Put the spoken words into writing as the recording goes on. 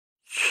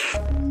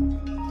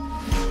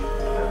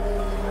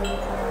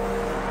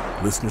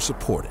Listener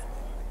supported.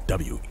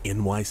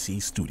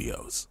 WNYC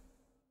Studios.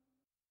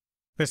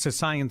 This is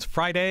Science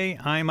Friday.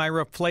 I'm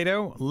Ira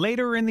Flato.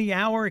 Later in the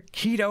hour,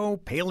 keto,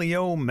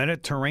 paleo,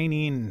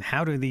 Mediterranean.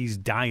 How do these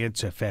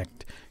diets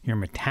affect your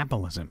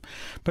metabolism?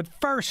 But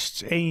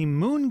first, a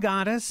moon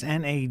goddess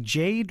and a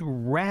jade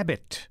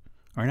rabbit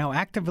are now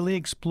actively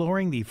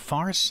exploring the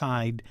far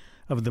side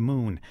of the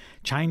moon.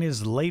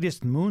 China's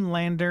latest moon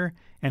lander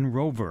and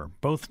rover,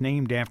 both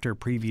named after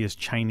previous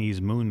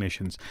Chinese moon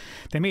missions.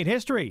 They made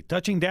history,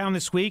 touching down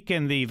this week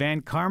in the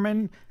Van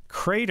Karman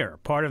crater,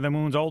 part of the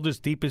moon's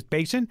oldest, deepest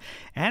basin,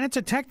 and it's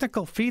a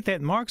technical feat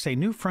that marks a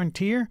new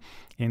frontier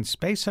in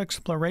space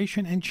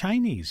exploration and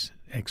Chinese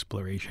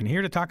exploration.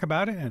 Here to talk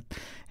about it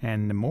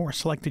and the more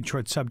selected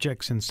short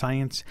subjects in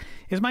science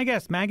is my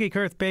guest, Maggie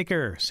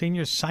Koerth-Baker,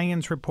 senior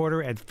science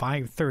reporter at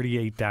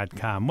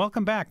FiveThirtyEight.com.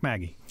 Welcome back,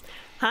 Maggie.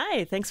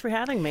 Hi, thanks for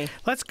having me.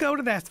 Let's go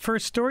to that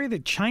first story, the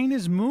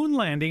China's moon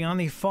landing on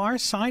the far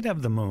side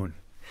of the moon.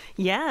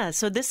 Yeah,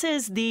 so this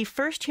is the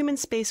first human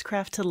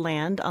spacecraft to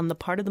land on the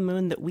part of the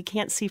moon that we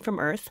can't see from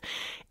Earth.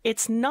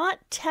 It's not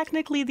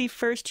technically the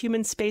first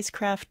human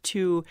spacecraft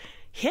to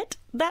hit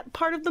that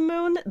part of the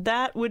moon.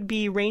 That would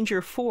be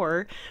Ranger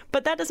 4,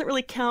 but that doesn't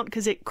really count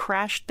because it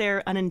crashed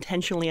there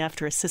unintentionally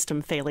after a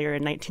system failure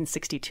in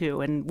 1962,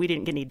 and we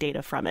didn't get any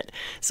data from it.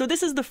 So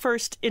this is the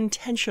first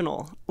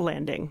intentional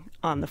landing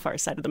on the far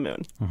side of the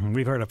moon. Mm-hmm.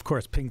 We've heard, of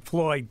course, Pink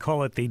Floyd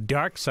call it the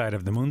dark side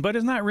of the moon, but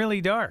it's not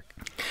really dark.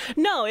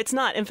 No, it's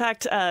not. In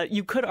fact,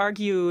 you could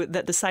argue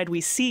that the side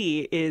we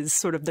see is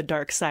sort of the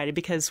dark side,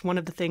 because one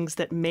of the things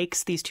that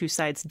makes these two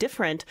sides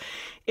different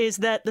is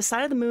that the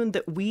side of the moon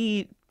that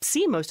we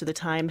see most of the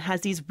time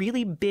has these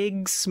really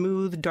big,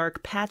 smooth,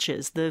 dark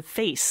patches, the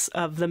face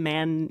of the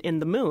man in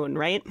the moon,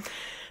 right?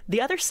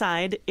 The other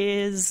side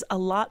is a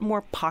lot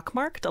more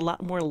pockmarked, a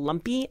lot more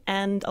lumpy,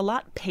 and a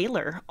lot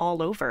paler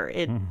all over.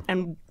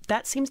 And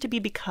that seems to be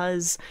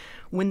because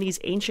when these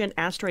ancient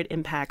asteroid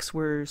impacts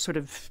were sort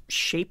of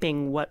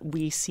shaping what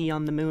we see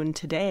on the moon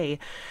today,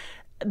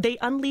 they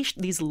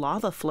unleashed these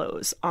lava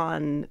flows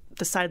on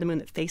the side of the moon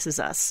that faces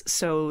us.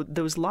 So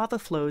those lava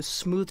flows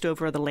smoothed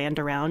over the land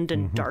around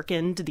and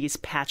darkened these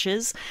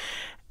patches.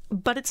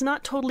 But it's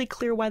not totally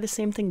clear why the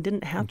same thing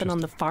didn't happen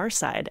on the far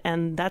side.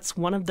 And that's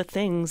one of the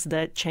things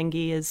that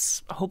Chang'e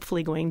is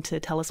hopefully going to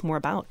tell us more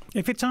about.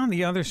 If it's on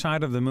the other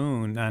side of the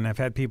moon, and I've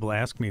had people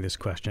ask me this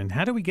question,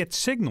 how do we get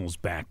signals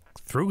back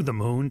through the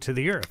moon to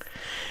the Earth?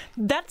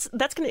 That's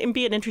going to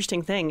be an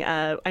interesting thing.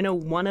 I know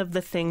one of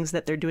the things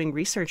that they're doing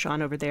research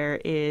on over there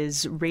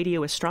is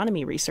radio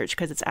astronomy research,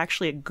 because it's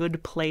actually a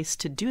good place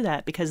to do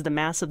that because the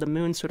mass of the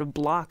moon sort of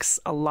blocks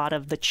a lot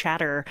of the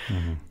chatter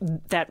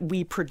that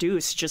we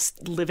produce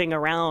just living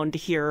around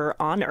here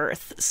on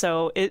Earth.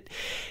 So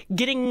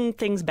getting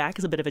things back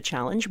is a bit of a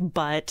challenge,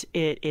 but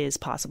it is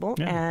possible.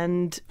 Yeah.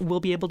 And we'll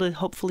be able to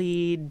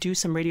hopefully do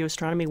some radio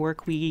astronomy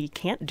work we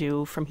can't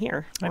do from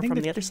here or from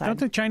the other side. Don't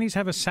the Chinese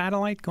have a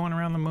satellite going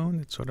around the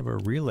moon? It's sort of a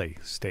relay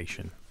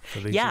station for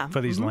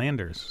these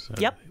landers.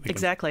 Yep,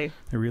 exactly.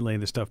 They relay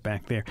the stuff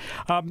back there.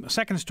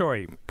 Second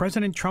story.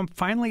 President Trump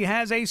finally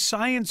has a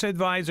science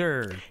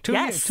advisor.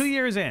 2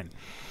 years in.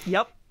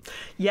 Yep.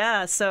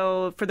 Yeah,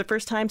 so for the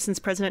first time since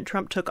President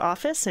Trump took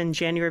office in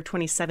January of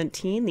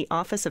 2017, the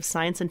Office of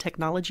Science and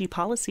Technology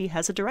Policy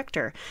has a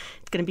director.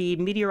 It's going to be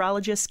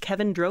meteorologist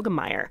Kevin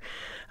Drogemeyer.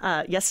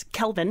 Yes,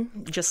 Kelvin,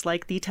 just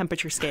like the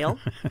temperature scale.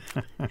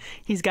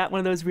 He's got one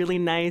of those really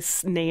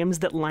nice names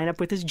that line up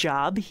with his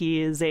job.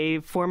 He is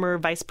a former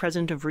vice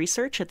president of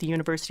research at the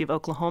University of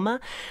Oklahoma,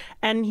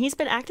 and he's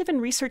been active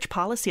in research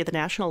policy at the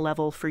national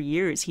level for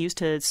years. He used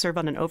to serve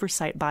on an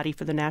oversight body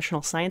for the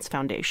National Science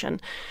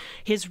Foundation.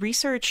 His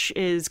research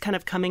is kind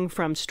of coming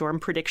from storm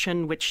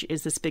prediction, which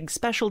is this big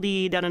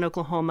specialty down in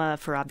Oklahoma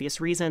for obvious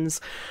reasons.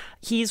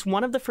 He's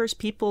one of the first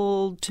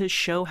people to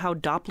show how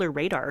Doppler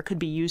radar could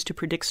be used to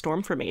predict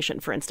storm formation,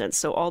 for instance.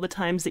 So all the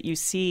times that you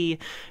see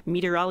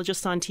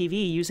meteorologists on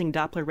TV using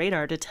Doppler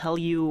radar to tell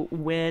you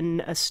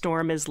when a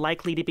storm is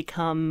likely to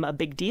become a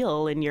big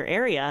deal in your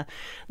area,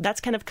 that's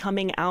kind of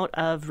coming out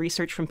of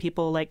research from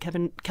people like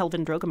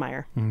Kelvin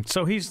Drogemeyer.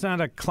 So he's not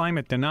a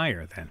climate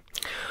denier then?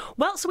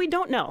 Well, so we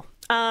don't know.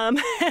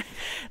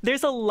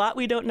 There's a lot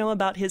we don't know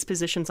about his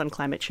positions on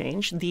climate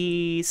change.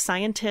 The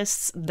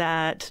scientists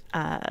that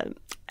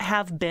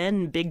have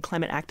been big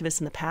climate activists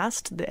in the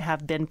past that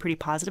have been pretty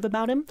positive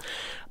about him,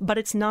 but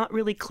it's not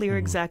really clear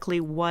exactly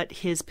what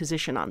his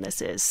position on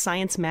this is.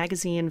 Science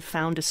magazine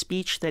found a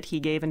speech that he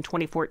gave in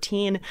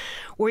 2014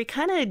 where he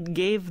kind of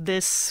gave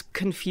this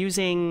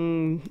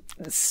confusing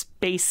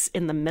space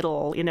in the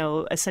middle,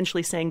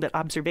 essentially saying that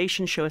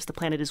observations show us the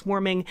planet is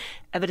warming,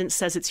 evidence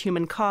says it's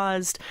human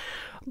caused,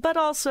 but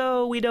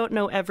also we don't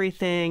know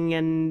everything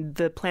and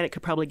the planet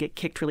could probably get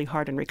kicked really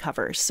hard and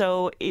recover.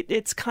 So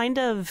it kind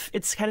of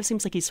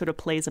seems like he sort of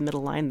plays a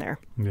middle line there.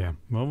 Yeah,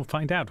 well, we'll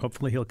find out.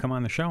 Hopefully he'll come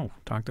on the show,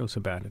 talk to us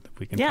about it. If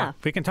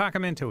we can talk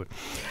him into it.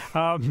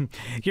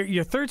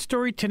 Your third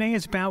story today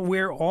is about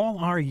where all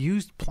our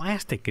used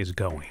plastic is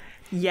going.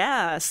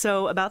 Yeah,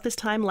 so about this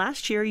time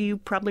last year, you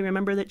probably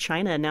remember that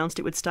China announced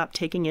it would stop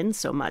taking in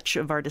so much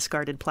of our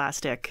discarded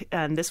plastic.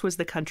 And this was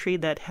the country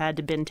that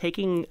had been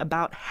taking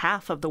about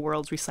half of the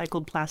world's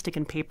recycled plastic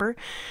and paper.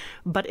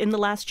 But in the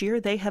last year,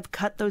 they have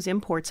cut those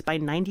imports by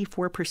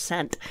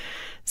 94%.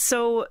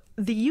 So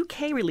the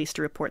UK released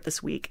a report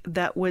this week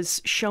that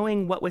was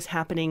showing what was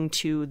happening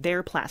to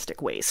their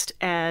plastic waste.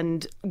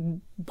 And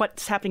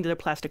what's happening to their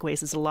plastic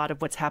waste is a lot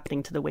of what's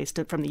happening to the waste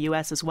from the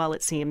US as well,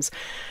 it seems.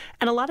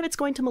 And a lot of it's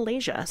going to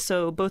Malaysia.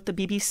 So both the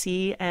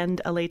BBC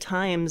and LA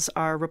Times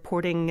are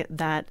reporting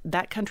that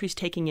that country's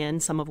taking in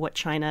some of what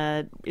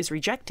China is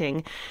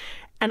rejecting.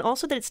 And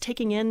also that it's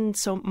taking in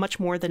so much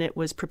more than it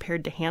was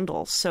prepared to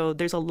handle. So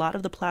there's a lot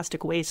of the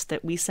plastic waste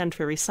that we send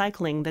for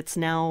recycling that's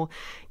now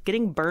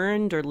getting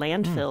burned or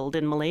landfilled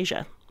in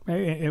Malaysia.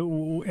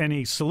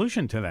 Any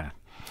solution to that?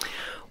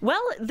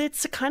 Well,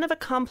 it's kind of a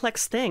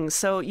complex thing.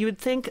 So you would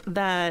think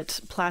that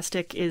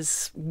plastic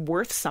is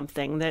worth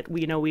something, that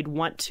we'd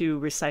want to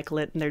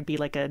recycle it and there'd be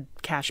like a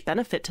cash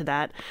benefit to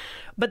that.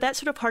 But that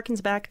sort of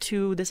harkens back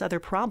to this other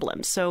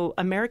problem. So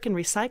American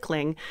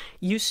recycling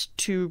used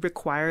to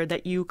require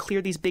that you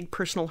clear these big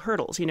personal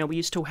hurdles. We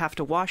used to have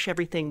to wash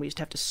everything. We used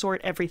to have to sort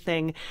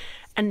everything.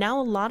 And now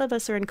a lot of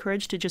us are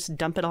encouraged to just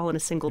dump it all in a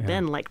single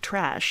bin like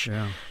trash.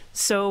 Yeah.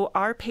 So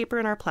our paper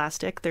and our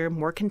plastic, they're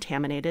more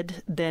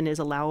contaminated than is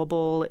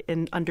allowable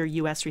under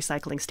U.S.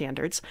 recycling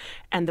standards.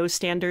 And those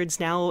standards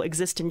now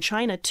exist in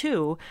China,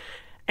 too.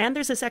 And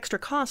there's this extra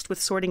cost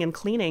with sorting and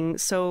cleaning.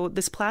 So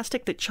this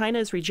plastic that China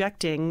is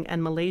rejecting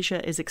and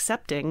Malaysia is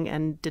accepting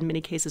and in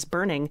many cases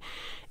burning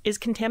is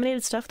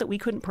contaminated stuff that we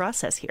couldn't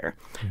process here.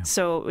 Yeah.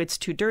 So it's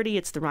too dirty.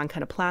 It's the wrong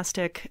kind of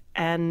plastic.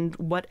 And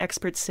what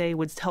experts say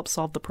would help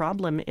solve the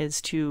problem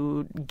is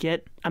to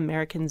get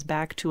Americans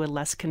back to a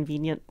less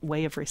convenient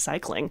way of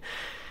recycling.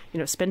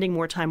 Spending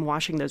more time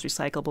washing those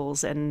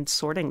recyclables and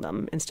sorting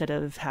them instead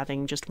of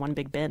having just one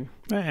big bin.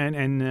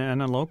 And on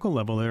a local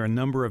level, there are a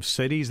number of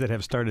cities that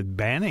have started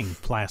banning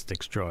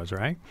plastic straws,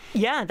 right?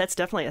 Yeah, that's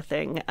definitely a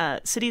thing.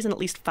 Cities in at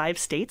least 5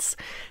 states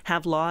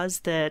have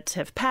laws that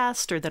have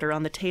passed or that are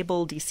on the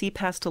table. D.C.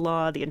 passed a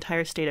law, the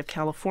entire state of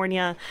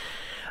California.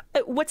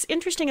 What's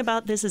interesting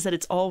about this is that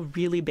it's all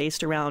really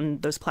based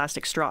around those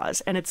plastic straws,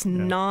 and it's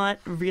not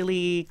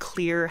really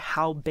clear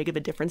how big of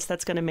a difference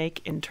that's going to make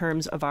in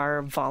terms of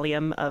our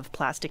volume of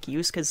plastic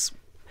use, because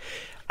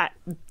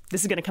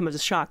this is going to come as a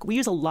shock. We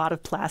use a lot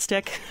of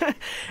plastic,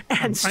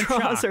 and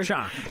straws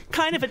are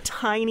kind of a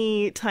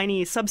tiny,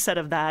 tiny subset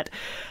of that.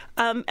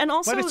 And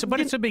also,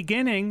 but it's a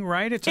beginning,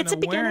 right? It's an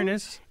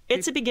awareness.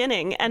 It's a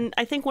beginning, and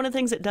I think one of the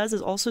things it does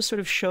is also sort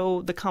of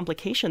show the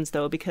complications,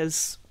 though,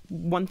 because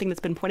one thing that's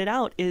been pointed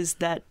out is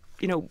that,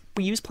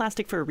 we use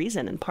plastic for a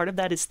reason. And part of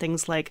that is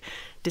things like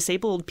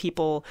disabled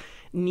people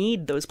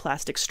need those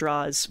plastic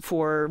straws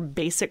for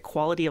basic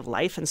quality of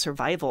life and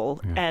survival.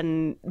 Yeah.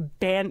 And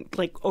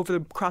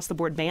across the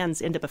board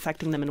bans end up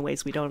affecting them in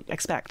ways we don't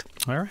expect.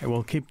 All right.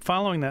 We'll keep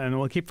following that, and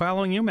we'll keep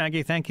following you,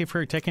 Maggie. Thank you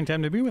for taking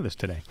time to be with us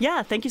today.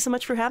 Yeah. Thank you so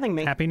much for having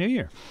me. Happy New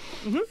Year.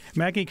 Mm-hmm.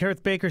 Maggie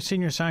Koerth-Baker,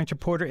 senior science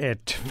reporter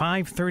at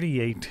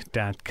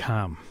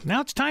FiveThirtyEight.com.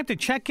 Now it's time to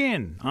check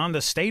in on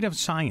the state of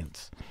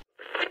science.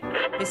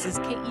 This is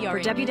KER for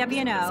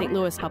WWNO, St.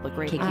 Louis Public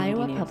Radio,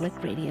 Iowa Public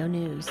Radio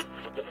News.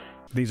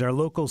 These are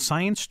local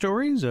science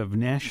stories of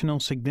national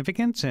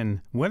significance,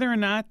 and whether or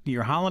not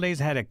your holidays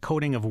had a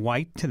coating of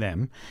white to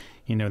them,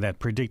 that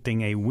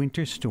predicting a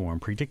winter storm,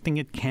 predicting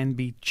it can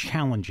be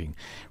challenging.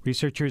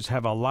 Researchers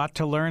have a lot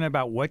to learn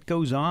about what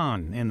goes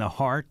on in the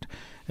heart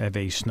of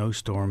a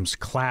snowstorm's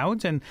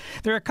clouds, and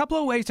there are a couple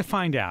of ways to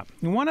find out.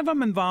 One of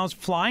them involves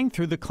flying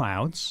through the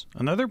clouds.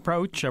 Another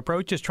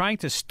approach is trying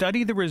to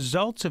study the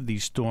results of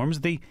these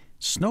storms, the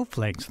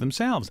snowflakes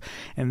themselves.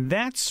 And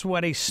that's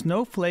what a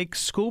snowflake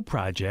school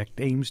project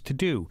aims to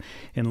do: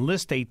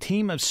 enlist a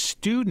team of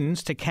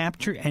students to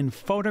capture and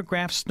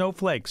photograph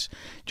snowflakes.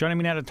 Joining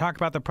me now to talk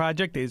about the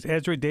project is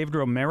Ezra David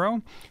Romero,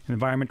 an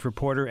environment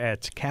reporter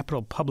at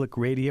Capital Public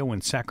Radio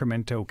in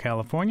Sacramento,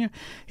 California.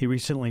 He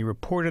recently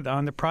reported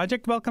on the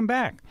project. Welcome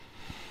back.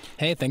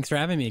 Hey, thanks for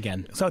having me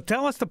again. So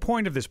tell us the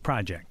point of this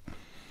project.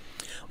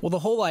 Well, the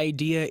whole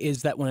idea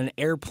is that when an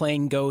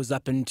airplane goes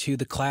up into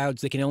the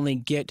clouds, they can only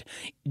get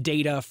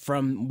data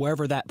from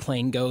wherever that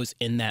plane goes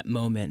in that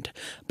moment.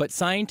 But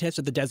scientists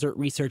at the Desert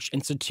Research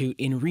Institute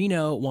in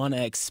Reno want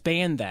to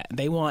expand that.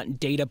 They want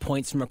data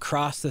points from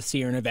across the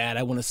Sierra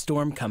Nevada when a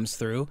storm comes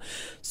through,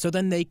 so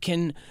then they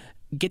can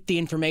get the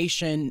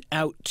information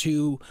out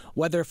to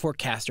weather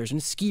forecasters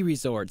and ski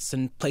resorts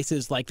and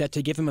places like that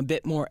to give them a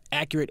bit more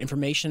accurate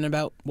information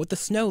about what the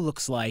snow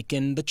looks like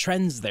and the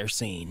trends they're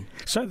seeing.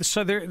 So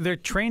they're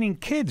training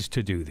kids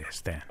to do this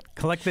then,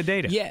 collect the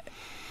data.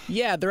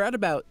 Yeah, they're at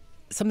about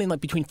something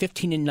like between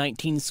 15 and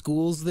 19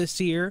 schools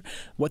this year.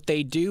 What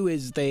they do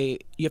is you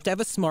have to have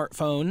a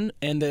smartphone,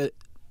 and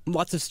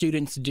lots of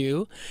students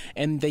do,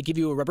 and they give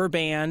you a rubber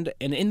band,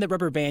 and in the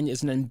rubber band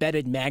is an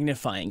embedded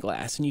magnifying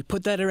glass, and you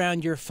put that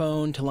around your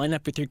phone to line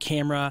up with your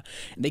camera.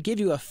 And they give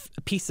you a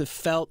piece of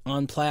felt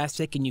on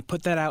plastic, and you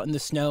put that out in the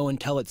snow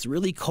until it's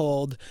really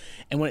cold,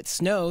 and when it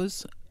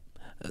snows,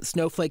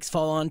 snowflakes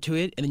fall onto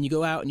it, and then you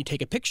go out and you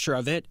take a picture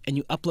of it and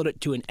you upload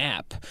it to an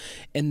app.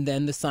 And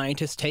then the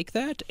scientists take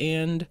that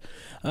and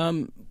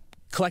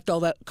collect all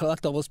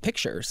those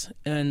pictures.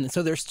 And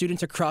so there's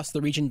students across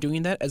the region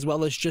doing that, as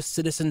well as just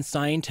citizen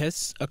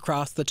scientists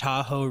across the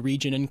Tahoe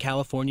region in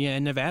California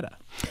and Nevada.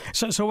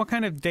 So what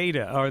kind of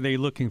data are they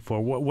looking for?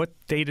 What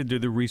data do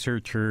the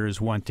researchers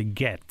want to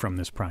get from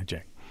this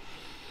project?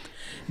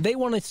 They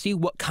want to see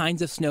what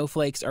kinds of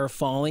snowflakes are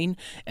falling,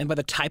 and by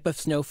the type of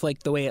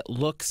snowflake, the way it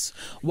looks,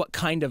 what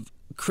kind of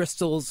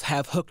crystals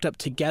have hooked up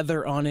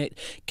together on it,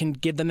 can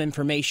give them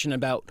information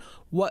about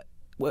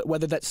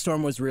whether that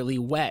storm was really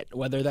wet,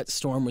 whether that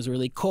storm was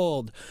really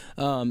cold,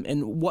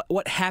 and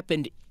what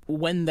happened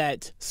when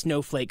that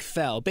snowflake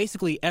fell.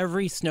 Basically,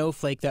 every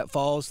snowflake that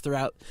falls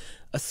throughout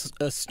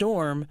a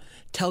storm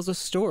tells a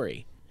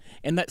story,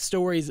 and that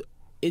story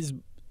is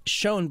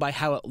shown by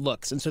how it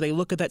looks. And so they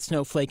look at that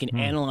snowflake and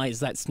analyze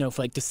that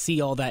snowflake to see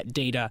all that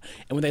data.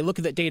 And when they look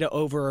at that data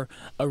over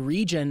a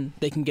region,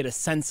 they can get a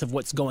sense of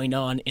what's going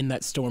on in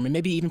that storm and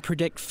maybe even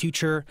predict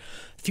future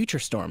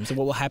storms and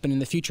what will happen in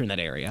the future in that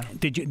area.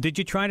 Did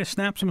you try to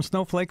snap some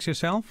snowflakes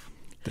yourself,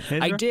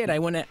 Ezra? I did. I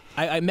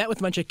met with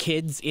a bunch of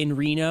kids in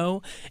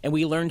Reno, and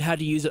we learned how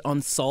to use it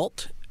on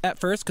salt at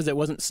first because it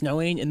wasn't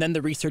snowing, and then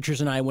the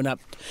researchers and I went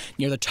up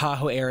near the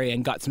Tahoe area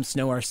and got some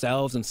snow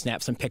ourselves and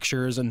snapped some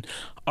pictures. And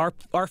our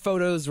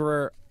photos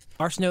were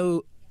our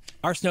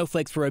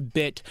snowflakes were a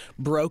bit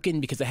broken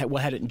because it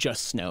hadn't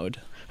just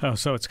snowed. Oh,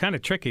 so it's kind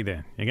of tricky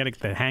then. You got to get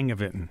the hang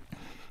of it and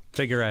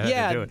figure out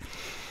how to do it.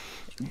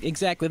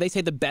 Exactly. They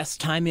say the best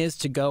time is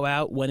to go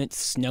out when it's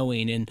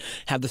snowing and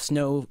have the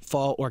snow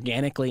fall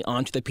organically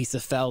onto the piece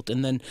of felt,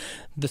 and then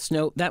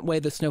that way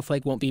the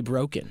snowflake won't be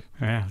broken.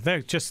 Yeah,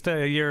 they're just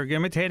you're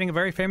imitating a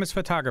very famous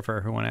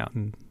photographer who went out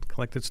and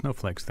collected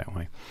snowflakes that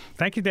way.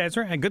 Thank you,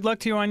 Ezra, and good luck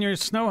to you on your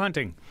snow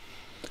hunting.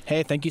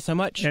 Hey, thank you so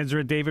much.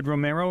 Ezra David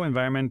Romero,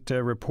 environment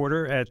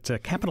reporter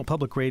at Capital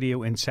Public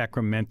Radio in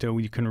Sacramento.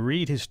 You can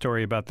read his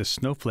story about the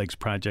Snowflakes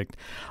Project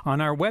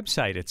on our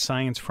website at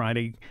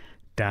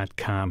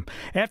sciencefriday.com.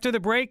 After the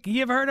break,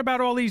 you've heard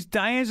about all these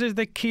diets,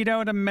 the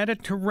keto, the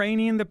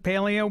Mediterranean, the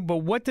paleo, but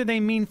what do they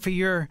mean for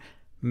your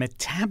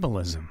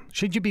metabolism?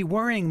 Should you be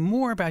worrying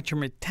more about your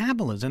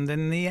metabolism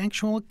than the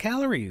actual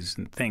calories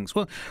and things?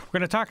 Well, we're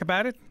going to talk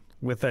about it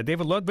with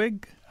David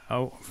Ludwig.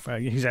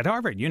 He's at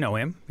Harvard. You know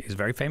him. He's a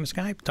very famous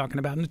guy talking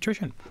about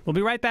nutrition. We'll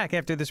be right back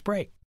after this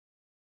break.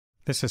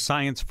 This is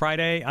Science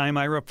Friday. I'm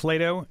Ira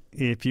Plato.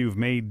 If you've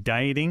made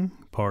dieting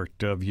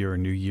part of your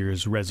New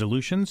Year's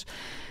resolutions,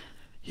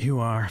 you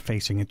are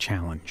facing a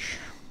challenge.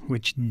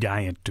 Which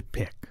diet to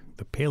pick?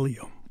 The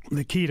paleo,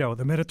 the keto,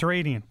 the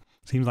Mediterranean.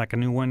 Seems like a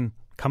new one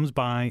comes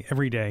by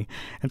every day.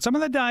 And some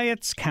of the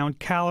diets count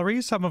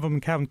calories, some of them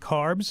count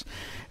carbs.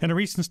 In a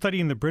recent study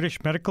in the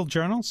British Medical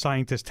Journal,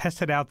 scientists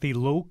tested out the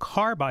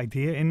low-carb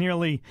idea in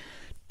nearly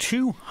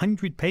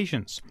 200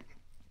 patients.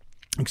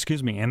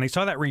 And they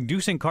saw that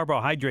reducing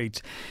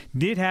carbohydrates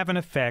did have an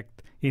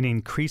effect in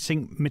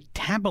increasing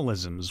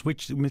metabolism,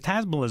 which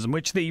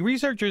the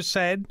researchers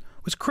said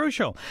was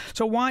crucial.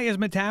 So why is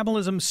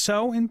metabolism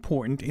so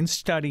important in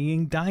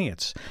studying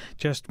diets?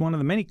 Just one of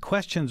the many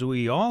questions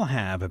we all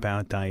have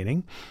about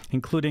dieting,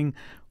 including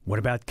what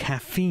about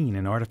caffeine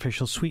and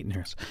artificial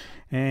sweeteners?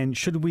 And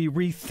should we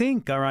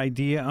rethink our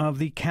idea of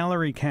the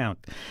calorie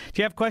count?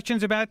 Do you have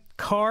questions about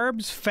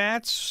carbs,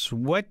 fats,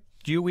 what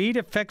you eat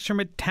affects your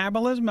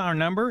metabolism? Our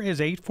number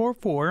is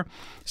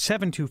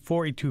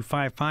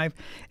 844-724-8255,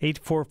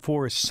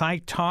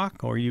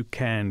 844-SciTalk, or you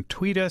can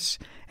tweet us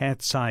at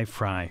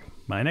SciFri.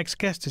 My next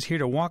guest is here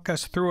to walk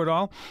us through it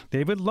all.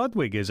 David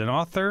Ludwig is an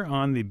author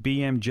on the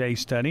BMJ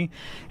study.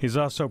 He's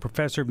also a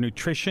professor of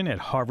nutrition at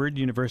Harvard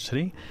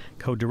University,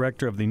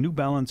 co-director of the New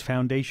Balance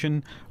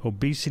Foundation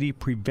Obesity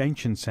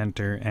Prevention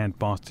Center at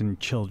Boston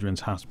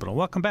Children's Hospital.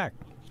 Welcome back,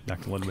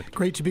 Dr. Ludwig.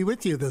 Great to be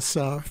with you this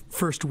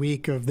first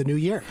week of the new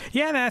year.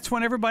 Yeah, that's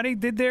when everybody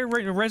did their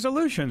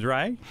resolutions,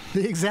 right?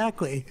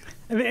 Exactly.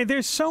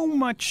 There's so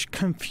much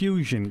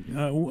confusion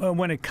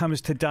when it comes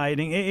to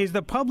dieting. Is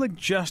the public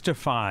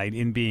justified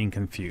in being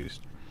confused?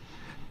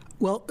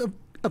 Well,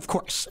 of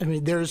course. I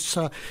mean, there's,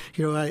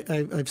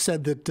 I've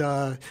said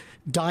that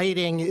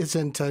dieting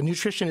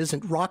nutrition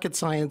isn't rocket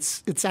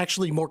science. It's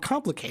actually more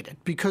complicated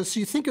because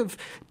you think of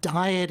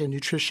diet and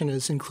nutrition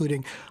as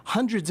including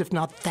hundreds, if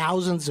not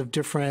thousands, of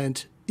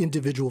different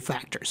individual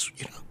factors.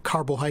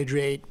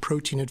 Carbohydrate,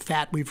 protein, and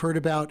fat we've heard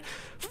about,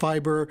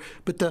 fiber,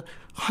 but the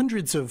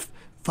hundreds of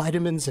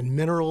vitamins and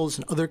minerals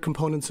and other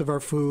components of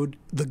our food,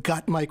 the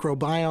gut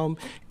microbiome,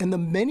 and the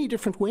many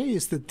different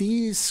ways that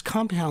these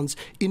compounds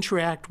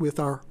interact with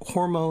our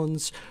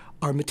hormones,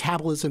 our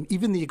metabolism,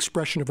 even the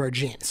expression of our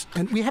genes.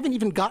 And we haven't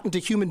even gotten to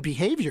human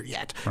behavior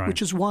yet, right,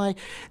 which is why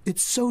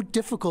it's so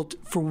difficult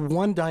for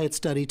one diet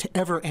study to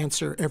ever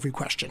answer every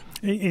question.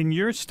 In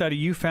your study,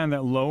 you found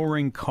that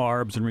lowering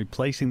carbs and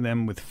replacing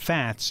them with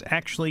fats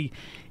actually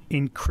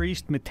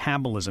increased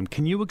metabolism.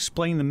 Can you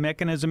explain the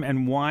mechanism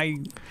and why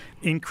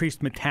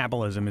increased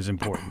metabolism is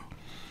important?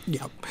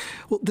 Yeah.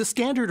 Well, the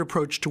standard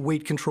approach to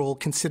weight control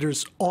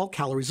considers all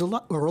calories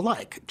are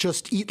alike.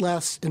 Just eat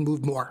less and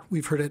move more.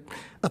 We've heard it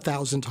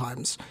 1,000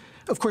 times.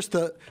 Of course,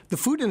 the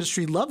food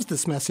industry loves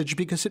this message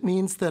because it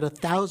means that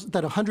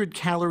 100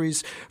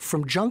 calories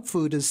from junk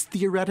food is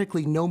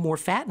theoretically no more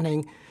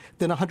fattening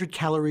than 100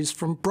 calories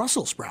from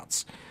Brussels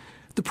sprouts.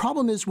 The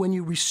problem is when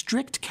you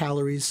restrict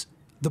calories,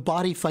 the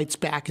body fights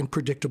back in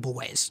predictable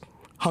ways.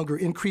 Hunger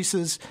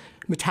increases,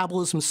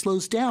 metabolism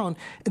slows down,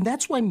 and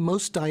that's why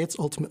most diets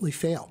ultimately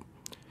fail.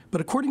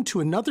 But according to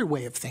another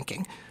way of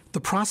thinking,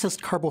 the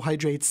processed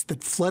carbohydrates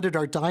that flooded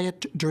our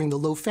diet during the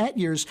low-fat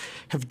years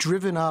have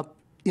driven up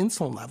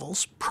insulin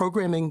levels,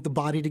 programming the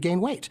body to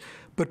gain weight.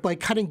 But by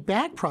cutting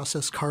back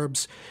processed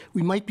carbs,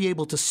 we might be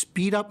able to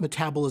speed up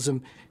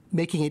metabolism,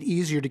 making it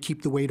easier to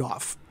keep the weight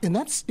off. And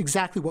that's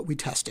exactly what we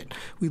tested.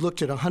 We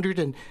looked at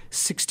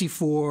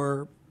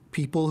 164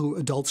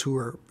 adults who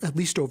were at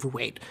least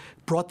overweight,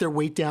 brought their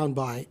weight down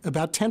by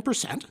about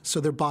 10%, so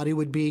their body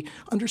would be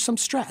under some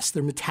stress.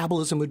 Their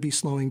metabolism would be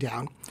slowing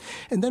down.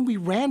 And then we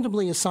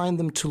randomly assigned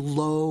them to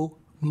low,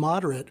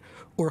 moderate,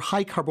 or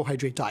high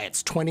carbohydrate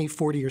diets, 20,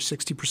 40, or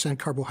 60%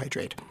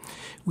 carbohydrate.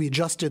 We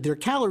adjusted their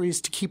calories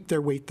to keep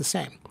their weight the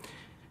same.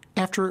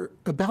 After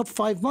about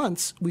 5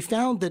 months, we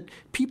found that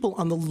people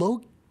on the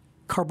low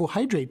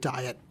carbohydrate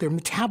diet, their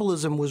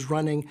metabolism was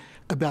running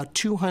about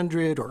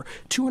 200 or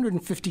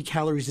 250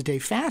 calories a day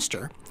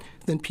faster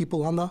than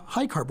people on the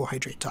high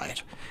carbohydrate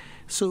diet.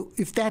 So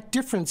if that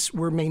difference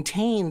were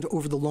maintained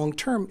over the long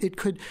term, it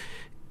could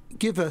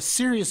give a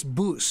serious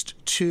boost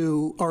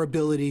to our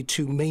ability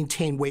to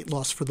maintain weight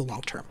loss for the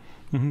long term.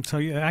 So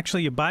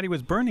actually your body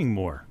was burning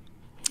more.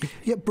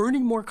 Yeah,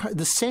 burning more,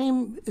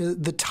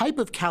 the type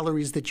of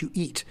calories that you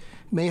eat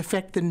may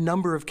affect the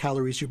number of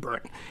calories you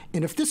burn.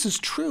 And if this is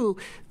true,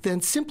 then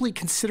simply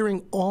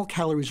considering all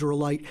calories are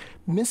alike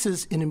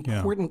misses an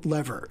important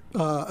lever,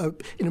 an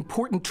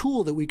important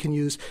tool that we can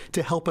use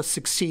to help us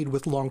succeed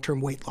with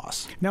long-term weight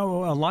loss. Now,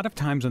 a lot of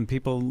times when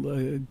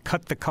people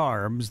cut the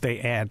carbs,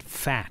 they add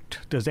fat.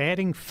 Does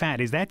adding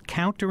fat, is that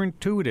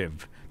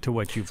counterintuitive to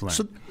what you've learned?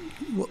 So,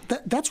 well,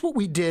 that's what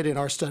we did in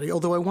our study,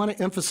 although I want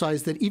to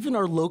emphasize that even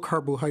our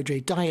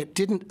low-carbohydrate diet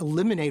didn't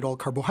eliminate all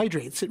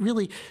carbohydrates. It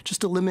really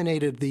just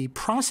eliminated the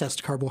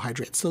processed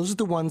carbohydrates. Those are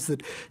the ones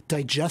that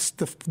digest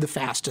the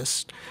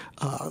fastest.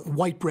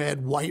 White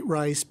bread, white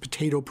rice,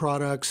 potato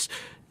products,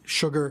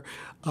 sugar.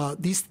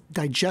 These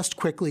digest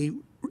quickly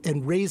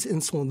and raise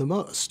insulin the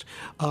most.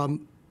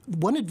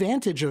 One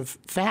advantage of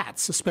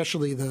fats,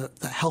 especially the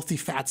healthy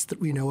fats that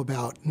we know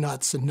about,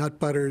 nuts and nut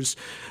butters,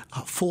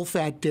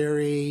 full-fat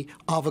dairy,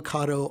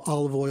 avocado,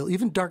 olive oil,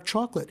 even dark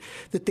chocolate,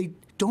 that they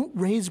don't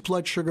raise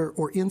blood sugar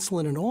or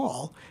insulin at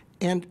all.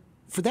 And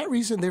for that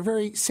reason, they're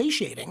very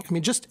satiating. I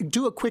mean, just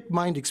do a quick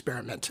mind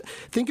experiment.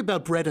 Think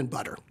about bread and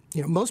butter.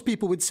 Most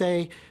people would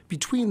say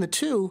between the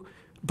two,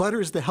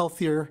 butter is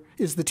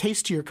the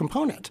tastier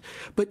component.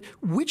 But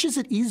which is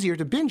it easier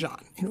to binge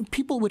on?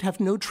 People would have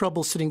no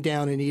trouble sitting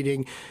down and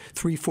eating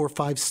 3, 4,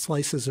 5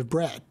 slices of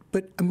bread.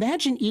 But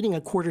imagine eating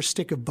a quarter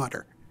stick of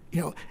butter.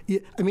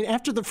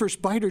 After the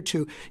first bite or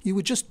two, you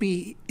would just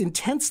be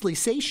intensely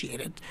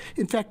satiated.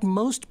 In fact,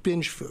 most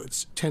binge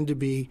foods tend to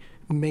be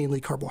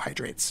mainly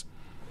carbohydrates.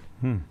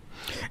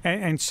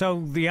 And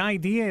so the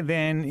idea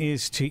then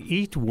is to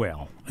eat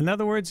well. In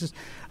other words,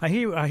 I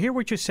hear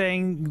what you're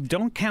saying.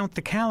 Don't count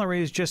the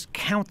calories, just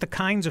count the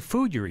kinds of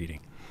food you're eating.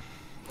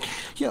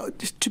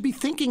 To be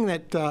thinking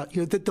that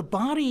that the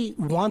body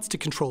wants to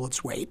control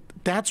its weight.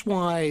 That's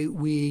why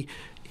we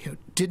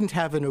didn't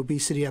have an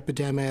obesity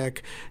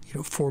epidemic,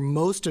 for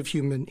most of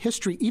human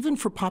history, even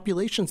for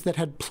populations that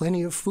had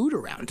plenty of food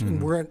around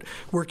and weren't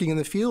working in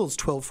the fields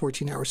 12,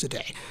 14 hours a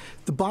day.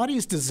 The body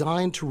is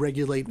designed to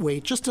regulate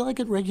weight just like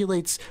it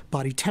regulates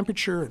body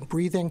temperature and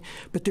breathing.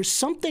 But there's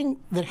something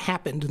that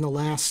happened in the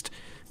last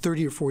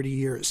 30 or 40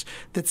 years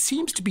that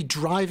seems to be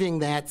driving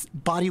that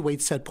body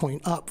weight set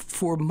point up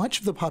for much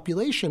of the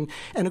population.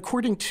 And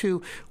according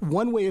to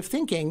one way of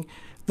thinking,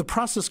 the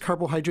processed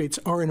carbohydrates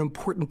are an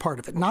important part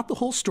of it. Not the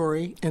whole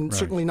story, and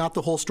certainly not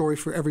the whole story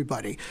for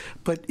everybody.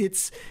 But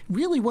it's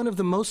really one of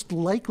the most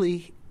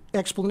likely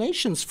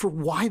explanations for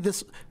why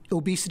this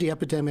obesity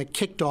epidemic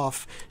kicked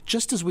off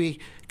just as we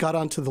got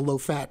onto the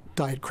low-fat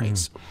diet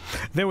craze.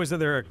 There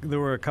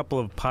were a couple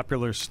of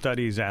popular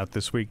studies out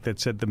this week that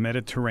said the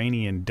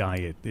Mediterranean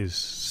diet is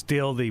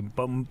still the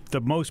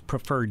most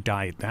preferred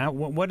diet.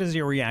 What is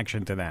your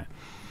reaction to that?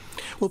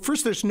 Well,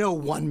 first, there's no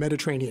one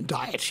Mediterranean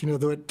diet.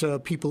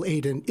 That people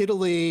ate in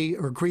Italy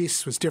or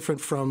Greece was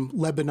different from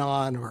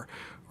Lebanon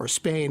or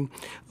Spain.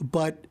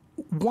 But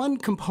one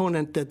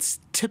component that's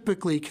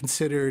typically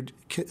considered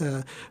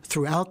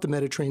throughout the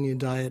Mediterranean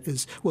diet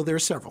is, well, there are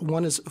several.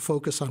 One is a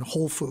focus on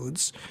whole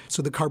foods.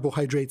 So the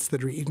carbohydrates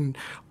that are eaten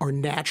are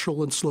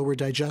natural and slower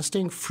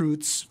digesting,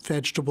 fruits,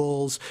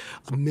 vegetables,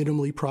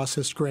 minimally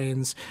processed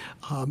grains.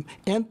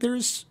 And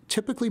there's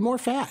typically more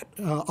fat.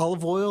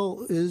 Olive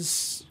oil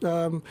is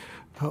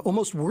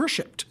almost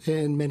worshipped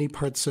in many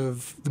parts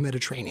of the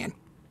Mediterranean.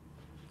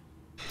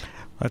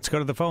 Let's go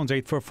to the phones,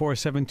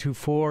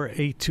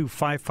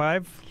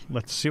 844-724-8255.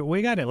 Let's see what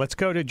we got. Let's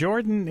go to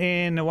Jordan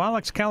in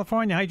Wallach,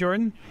 California. Hi,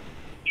 Jordan.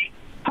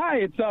 Hi,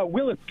 it's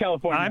Willis,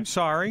 California. I'm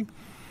sorry.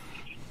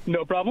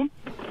 No problem.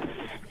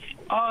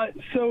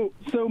 So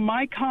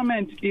my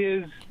comment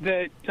is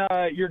that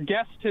your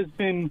guest has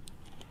been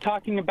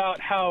talking about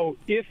how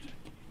if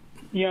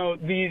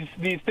these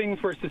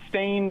things were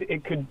sustained,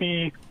 it could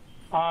be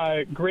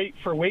great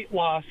for weight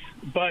loss,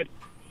 but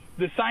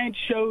the science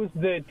shows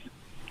that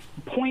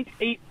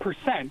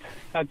 0.8%,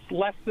 that's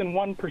less than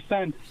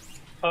 1%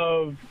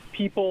 of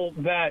people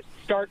that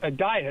start a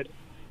diet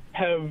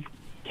have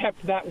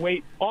kept that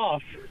weight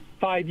off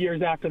 5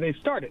 years after they've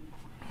started.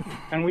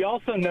 And we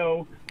also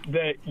know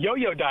that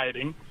yo-yo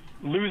dieting,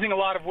 losing a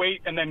lot of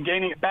weight and then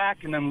gaining it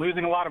back and then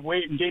losing a lot of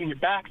weight and gaining it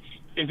back,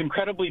 is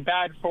incredibly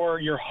bad for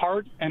your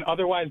heart and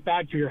otherwise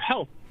bad for your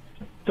health.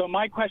 So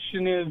my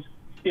question is,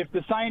 if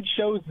the science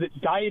shows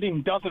that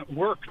dieting doesn't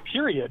work,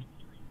 period,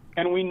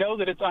 and we know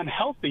that it's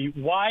unhealthy,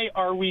 why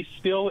are we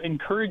still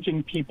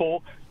encouraging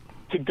people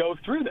to go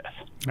through this?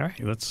 All right,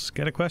 let's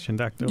get a question,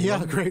 Dr.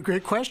 Yeah,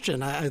 great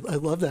question. I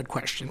love that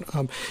question.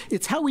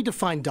 It's how we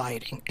define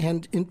dieting.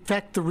 And in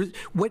fact,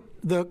 what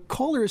the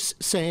caller is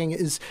saying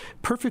is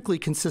perfectly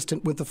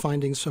consistent with the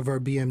findings of our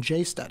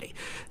BMJ study,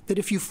 that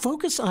if you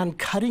focus on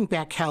cutting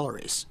back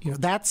calories,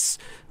 that's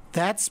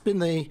been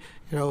the,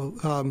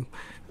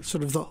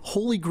 sort of the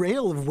holy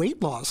grail of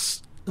weight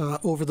loss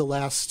over the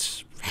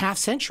last half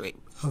century,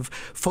 of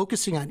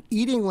focusing on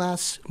eating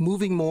less,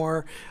 moving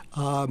more,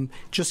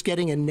 just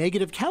getting a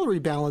negative calorie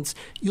balance.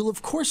 You'll,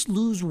 of course,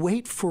 lose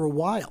weight for a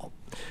while,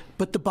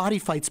 but the body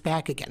fights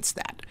back against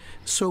that.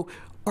 So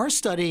our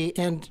study,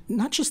 and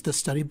not just this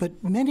study,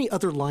 but many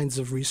other lines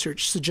of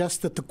research,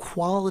 suggest that the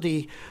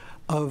quality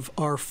of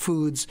our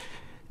foods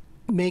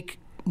make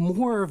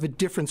more of a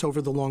difference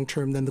over the long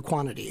term than the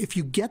quantity. If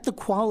you get the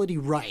quality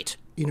right,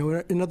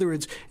 in other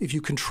words, if you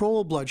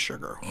control blood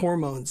sugar,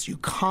 hormones, you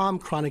calm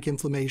chronic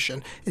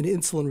inflammation and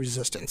insulin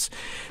resistance,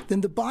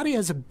 then the body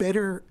has a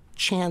better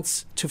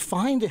chance to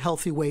find a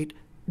healthy weight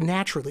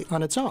naturally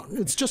on its own.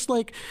 It's just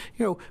like,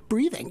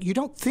 breathing. You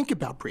don't think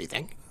about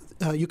breathing.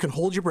 You can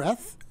hold your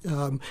breath,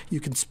 you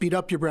can speed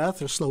up your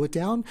breath or slow it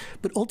down,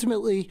 but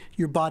ultimately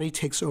your body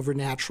takes over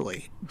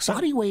naturally.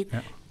 Body weight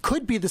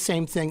could be the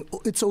same thing.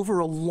 It's over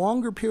a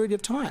longer period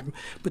of time,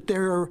 but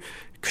there are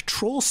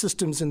control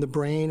systems in the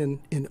brain and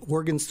in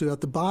organs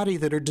throughout the body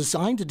that are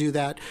designed to do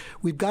that.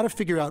 We've got to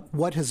figure out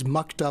what has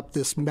mucked up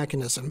this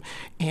mechanism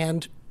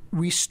and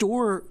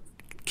restore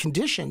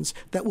conditions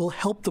that will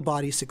help the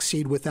body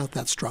succeed without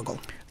that struggle.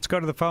 Let's go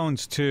to the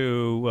phones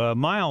to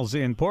Miles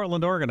in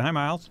Portland, Oregon. Hi,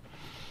 Miles.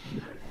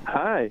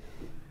 Hi.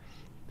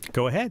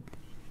 Go ahead.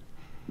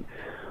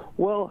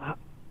 Well,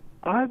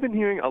 I've been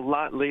hearing a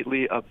lot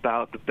lately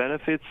about the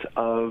benefits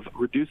of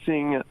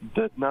reducing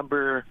the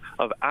number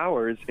of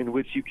hours in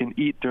which you can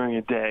eat during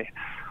a day,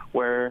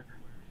 where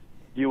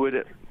you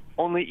would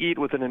only eat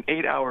within an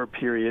 8-hour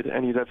period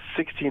and you'd have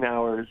 16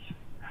 hours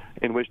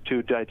in which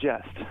to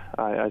digest,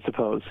 I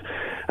suppose.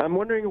 I'm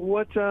wondering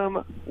what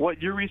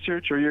your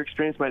research or your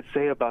experience might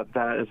say about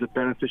that as a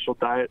beneficial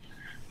diet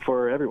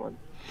for everyone.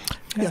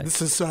 Yeah,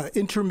 this is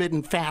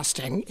intermittent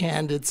fasting,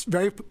 and it's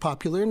very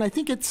popular, and I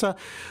think it's a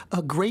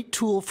great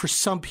tool for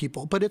some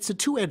people, but it's a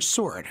two-edged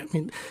sword. I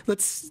mean,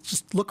 let's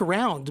just look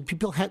around.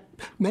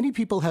 Many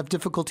people have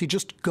difficulty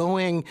just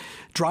driving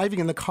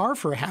in the car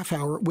for a half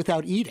hour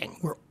without eating.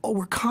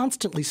 We're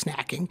constantly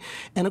snacking,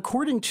 and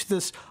according to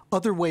this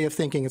other way of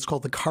thinking, it's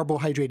called the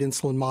carbohydrate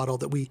insulin model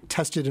that we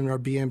tested in our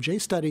BMJ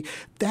study,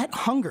 that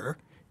hunger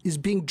is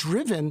being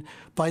driven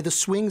by the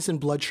swings in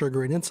blood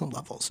sugar and insulin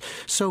levels.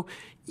 So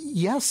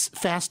yes,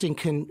 fasting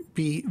can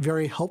be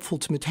very helpful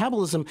to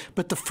metabolism,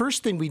 but the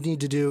first thing we need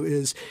to do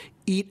is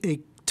eat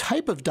a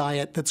type of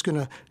diet that's going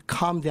to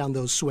calm down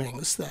those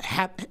swings, that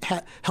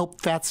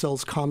help fat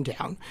cells calm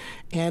down.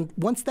 And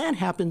once that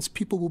happens,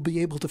 people will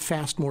be able to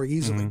fast more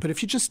easily. Mm-hmm. But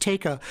if you just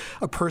take a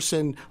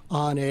person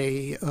on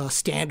a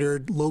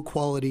standard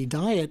low-quality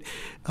diet,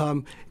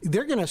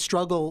 they're going to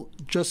struggle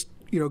just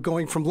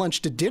going from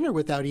lunch to dinner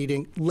without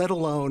eating, let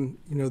alone,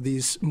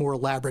 these more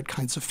elaborate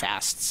kinds of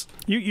fasts.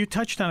 You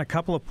touched on a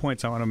couple of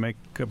points I want to make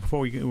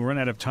before we run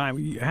out of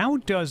time. How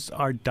does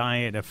our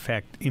diet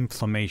affect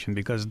inflammation?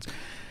 Because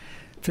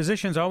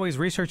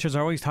researchers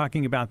are always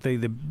talking about the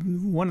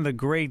one of the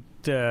great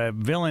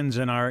villains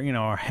in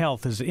our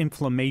health is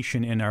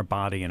inflammation in our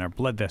body and our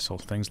blood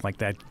vessels, things like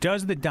that.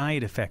 Does the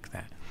diet affect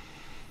that?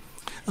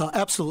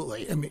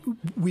 Absolutely. I mean,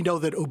 we know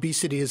that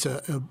obesity is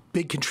a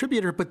big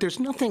contributor, but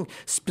there's nothing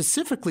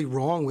specifically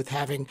wrong with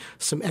having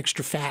some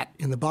extra fat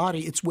in the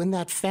body. It's when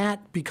that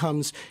fat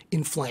becomes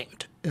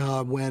inflamed,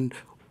 when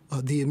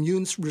the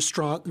immune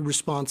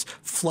response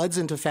floods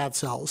into fat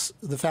cells.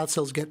 The fat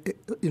cells get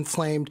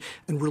inflamed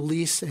and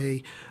release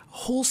a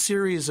whole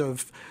series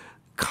of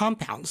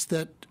compounds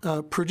that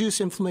produce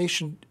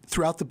inflammation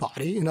throughout the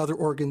body, in other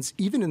organs,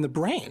 even in the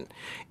brain.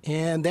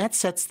 And that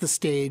sets the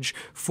stage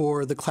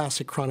for the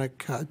classic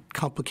chronic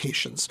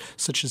complications,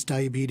 such as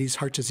diabetes,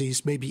 heart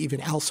disease, maybe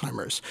even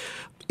Alzheimer's.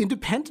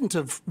 Independent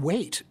of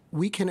weight,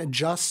 we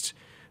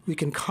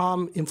can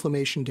calm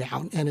inflammation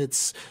down and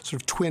its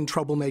sort of twin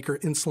troublemaker,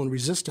 insulin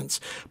resistance,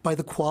 by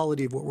the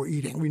quality of what we're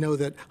eating. We know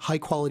that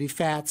high-quality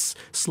fats,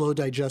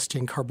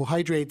 slow-digesting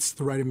carbohydrates,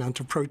 the right amount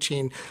of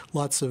protein,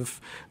 lots of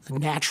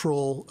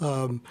natural,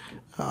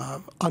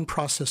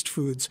 unprocessed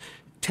foods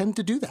tend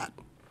to do that.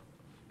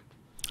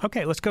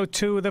 Okay, let's go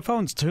to the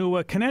phones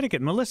to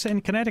Connecticut. Melissa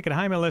in Connecticut.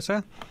 Hi,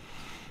 Melissa.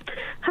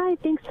 Hi,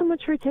 thanks so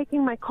much for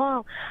taking my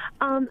call.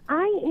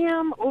 I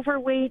am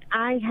overweight.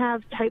 I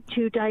have type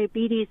 2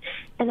 diabetes,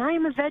 and I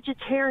am a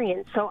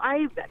vegetarian. So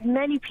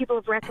many people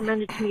have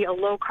recommended to me a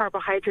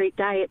low-carbohydrate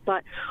diet,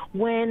 but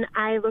when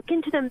I look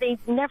into them, they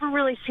never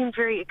really seem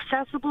very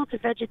accessible to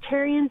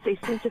vegetarians. They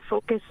seem to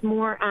focus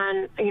more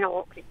on,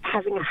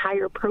 having a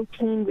higher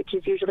protein, which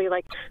is usually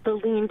like the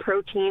lean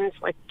proteins,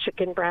 like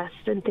chicken breast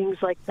and things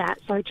like that.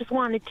 So I just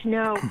wanted to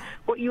know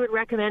what you would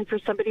recommend for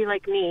somebody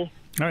like me.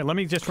 All right, let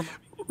me just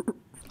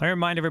I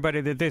remind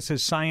everybody that this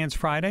is Science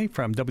Friday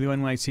from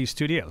WNYC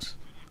Studios.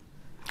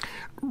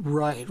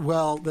 Right.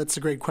 Well, that's a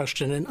great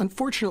question. And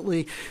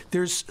unfortunately,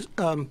 there's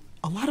a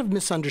lot of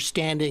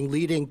misunderstanding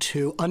leading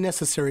to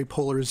unnecessary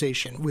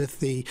polarization with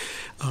the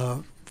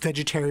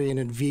vegetarian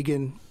and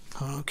vegan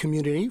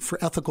community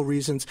for ethical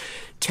reasons,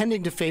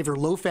 tending to favor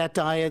low-fat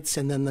diets,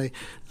 and then the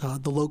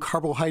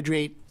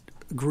low-carbohydrate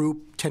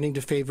group tending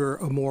to favor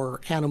a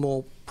more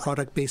animal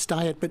product-based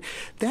diet. But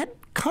that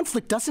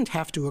conflict doesn't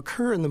have to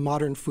occur in the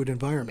modern food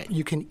environment.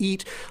 You can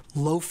eat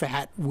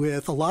low-fat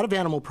with a lot of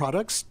animal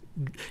products,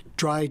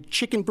 dried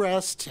chicken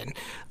breast and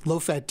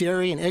low-fat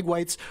dairy and egg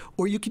whites,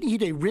 or you can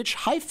eat a rich,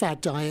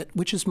 high-fat diet,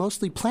 which is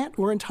mostly plant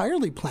or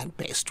entirely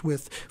plant-based,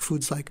 with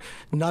foods like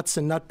nuts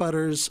and nut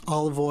butters,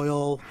 olive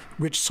oil,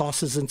 rich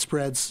sauces and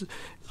spreads,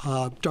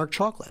 dark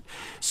chocolate.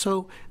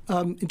 So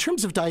in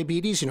terms of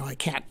diabetes, I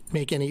can't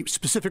make any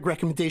specific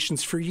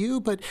recommendations for you,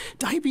 but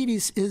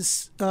diabetes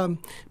is,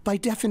 by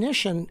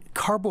definition,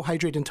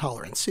 carbohydrate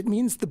intolerance. It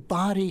means the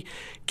body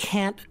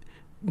can't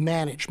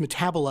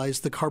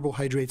metabolize the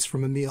carbohydrates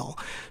from a meal.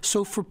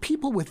 So for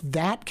people with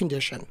that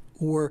condition,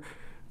 or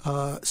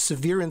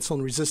severe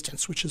insulin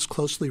resistance, which is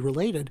closely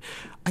related,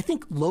 I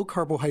think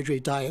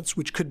low-carbohydrate diets,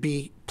 which could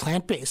be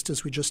plant-based,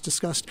 as we just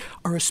discussed,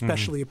 are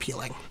especially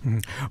appealing.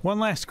 One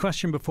last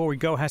question before we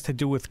go has to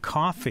do with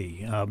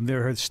coffee.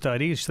 There are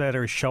studies that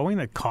are showing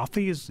that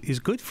coffee is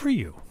good for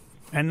you,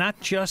 and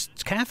not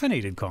just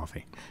caffeinated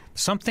coffee.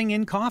 Something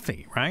in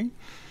coffee, right?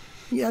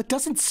 Yeah, it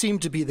doesn't seem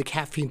to be the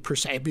caffeine per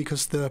se,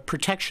 because the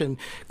protection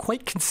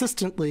quite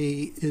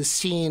consistently is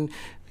seen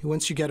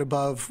once you get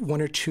above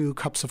 1 or 2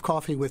 cups of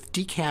coffee with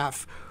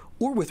decaf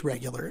or with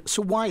regular.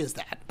 So why is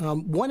that?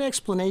 One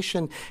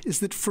explanation is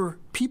that for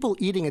people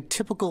eating a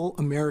typical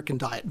American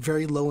diet,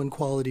 very low in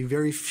quality,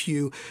 very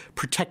few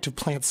protective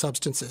plant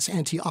substances,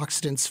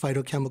 antioxidants,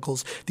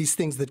 phytochemicals, these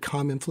things that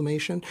calm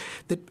inflammation,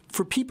 that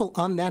for people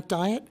on that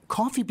diet,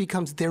 coffee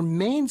becomes their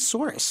main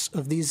source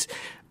of these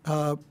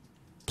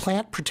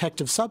plant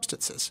protective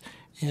substances.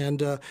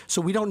 And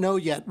so we don't know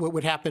yet what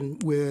would happen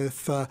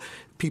with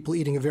people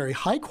eating a very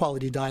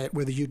high-quality diet,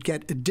 whether you'd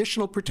get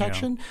additional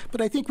protection. Yeah.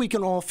 But I think we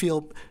can all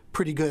feel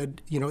pretty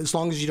good, as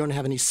long as you don't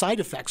have any side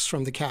effects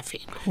from the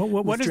caffeine.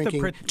 What is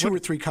drinking 2 or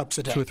 3 cups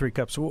a day. 2 or 3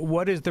 cups.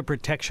 What is the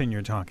protection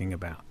you're talking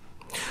about?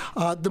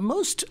 The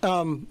most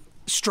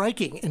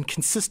striking and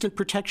consistent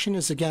protection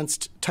is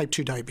against type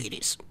 2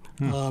 diabetes.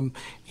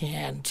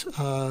 And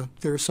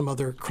there are some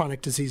other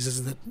chronic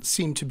diseases that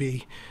seem to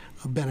be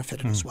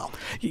benefited as well.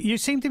 You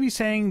seem to be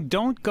saying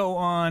don't go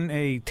on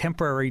a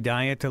temporary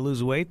diet to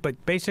lose weight,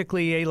 but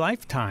basically a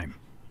lifetime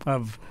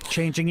of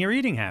changing your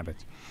eating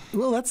habits.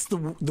 Well, that's the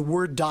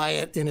word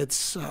diet in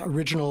its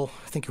original,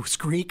 I think it was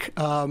Greek,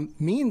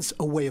 means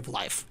a way of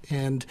life.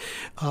 And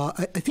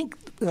I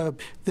think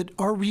that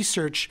our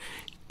research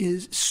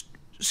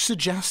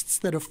suggests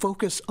that a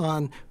focus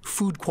on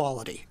food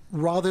quality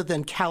rather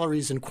than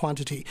calories and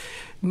quantity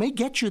may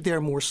get you there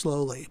more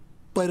slowly,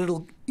 but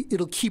it'll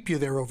keep you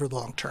there over the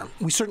long term.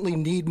 We certainly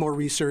need more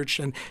research,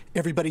 and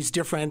everybody's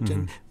different,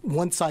 and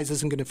one size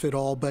isn't going to fit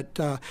all. But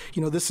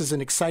this is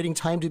an exciting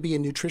time to be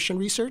in nutrition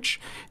research,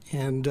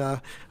 and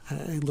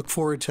I look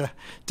forward to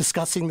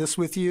discussing this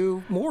with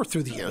you more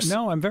through the years.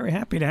 No, I'm very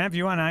happy to have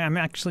you on. I'm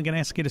actually going to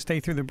ask you to stay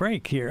through the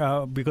break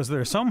here because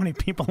there are so many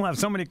people who have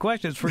so many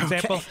questions. For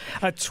example,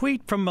 a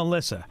tweet from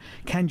Melissa: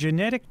 can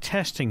genetic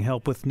testing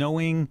help with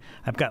knowing?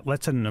 I've got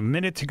less than a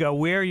minute to go.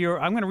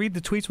 I'm going to read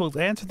the tweets. We'll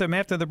answer them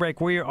after the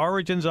break. Where your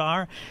origins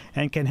are,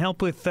 and can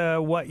help with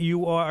what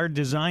you are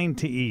designed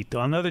to eat.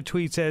 Another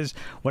tweet says,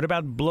 what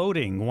about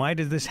bloating? Why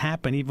does this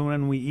happen even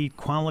when we eat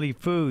quality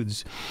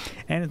foods?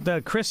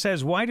 And Chris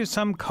says, why do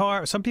some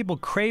people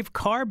crave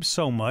carbs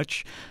so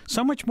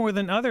much more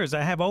than others?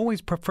 I have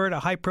always preferred a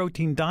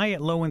high-protein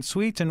diet, low in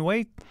sweets, and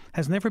weight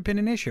has never been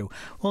an issue.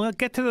 Well, I'll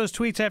get to those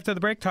tweets after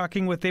the break,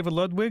 talking with David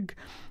Ludwig,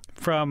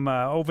 from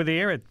over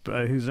there,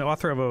 who's the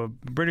author of a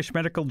British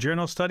Medical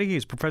Journal study.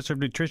 He's professor of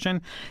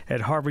nutrition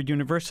at Harvard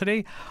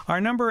University.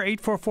 Our number,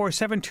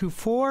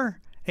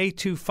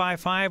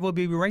 844-724-8255. We'll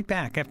be right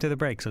back after the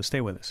break, so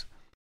stay with us.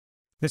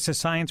 This is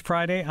Science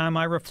Friday. I'm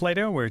Ira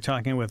Flato. We're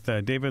talking with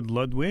David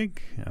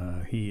Ludwig.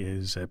 He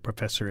is a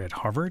professor at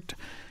Harvard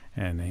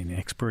and an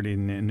expert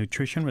in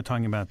nutrition. We're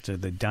talking about the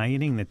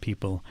dieting that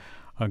people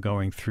are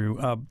going through.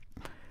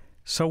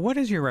 So what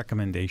is your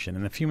recommendation?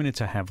 In the few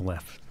minutes I have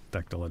left,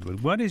 Dr.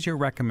 Ludwig, what is your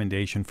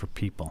recommendation for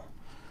people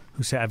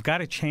who say, I've got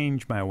to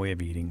change my way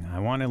of eating. I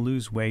want to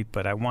lose weight,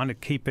 but I want to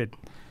keep it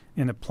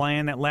in a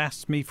plan that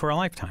lasts me for a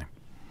lifetime?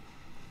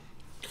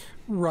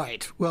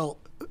 Right. Well,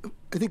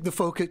 I think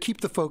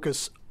keep the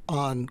focus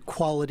on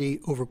quality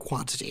over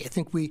quantity. I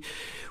think we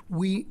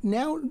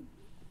now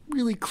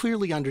really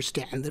clearly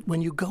understand that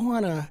when you go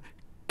on a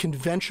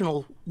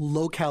conventional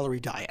low-calorie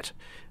diet,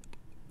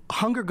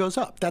 hunger goes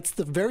up. That's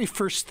the very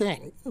first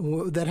thing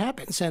that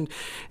happens. And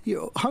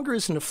hunger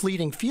isn't a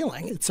fleeting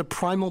feeling. It's a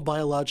primal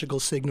biological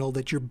signal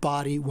that your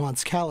body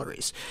wants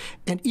calories.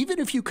 And even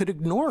if you could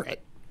ignore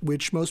it,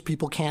 which most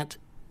people can't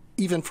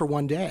even for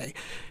one day,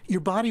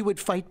 your body would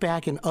fight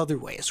back in other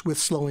ways with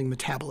slowing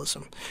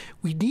metabolism.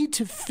 We need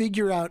to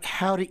figure out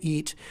how to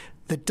eat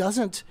that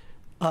doesn't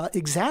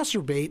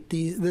exacerbate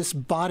this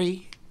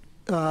body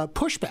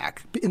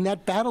pushback. In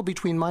that battle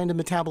between mind and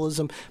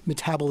metabolism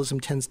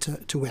tends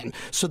to win.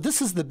 So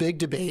this is the big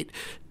debate.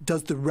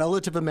 Does the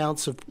relative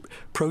amounts of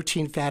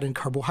protein, fat, and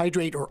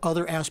carbohydrate or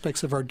other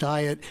aspects of our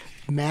diet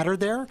matter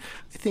there?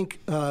 I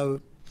think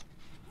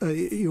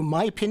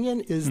my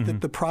opinion is that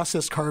the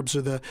processed carbs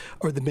are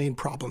the main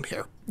problem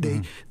here.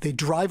 They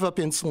drive up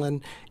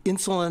insulin.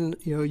 Insulin,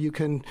 you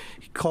can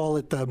call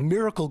it the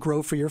miracle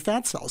grow for your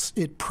fat cells.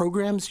 It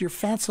programs your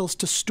fat cells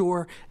to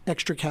store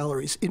extra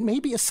calories. It may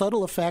be a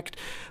subtle effect,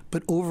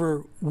 but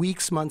over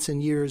weeks, months,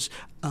 and years,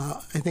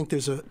 I think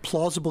there's a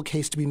plausible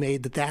case to be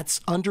made that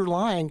that's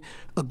underlying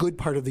a good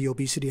part of the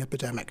obesity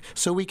epidemic.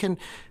 So we can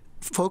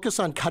focus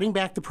on cutting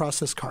back the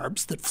processed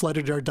carbs that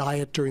flooded our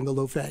diet during the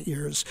low-fat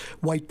years,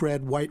 white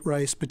bread, white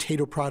rice,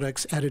 potato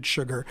products, added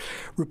sugar.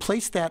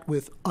 Replace that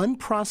with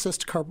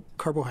unprocessed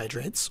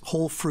carbohydrates,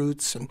 whole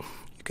fruits, and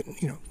you can,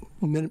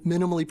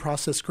 minimally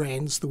processed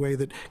grains, the way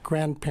that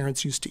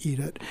grandparents used to eat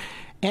it,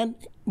 and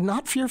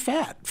not fear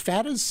fat.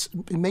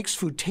 It makes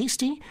food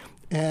tasty,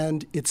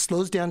 and it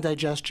slows down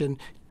digestion,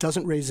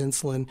 doesn't raise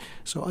insulin.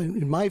 So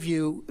in my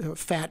view,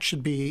 fat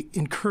should be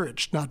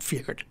encouraged, not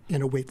feared,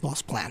 in a weight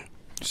loss plan.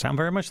 Sound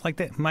very much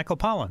like Michael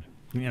Pollan.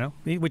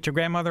 Eat what your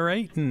grandmother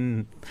ate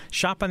and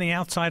shop on the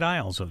outside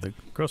aisles of the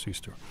grocery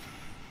store.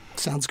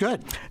 Sounds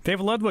good.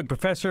 David Ludwig,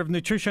 professor of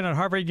nutrition at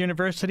Harvard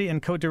University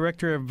and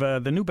co-director of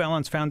the New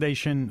Balance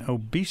Foundation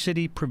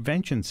Obesity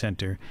Prevention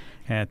Center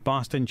at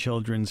Boston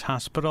Children's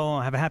Hospital.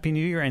 Have a happy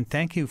New Year, and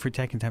thank you for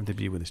taking time to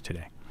be with us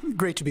today.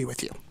 Great to be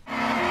with you.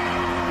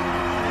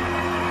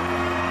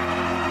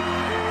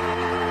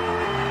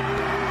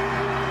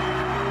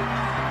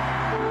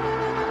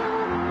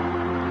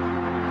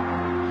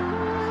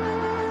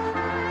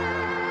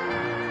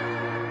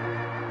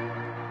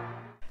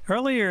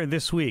 Earlier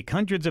this week,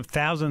 hundreds of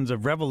thousands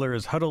of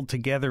revelers huddled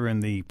together in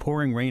the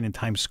pouring rain in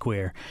Times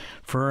Square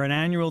for an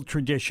annual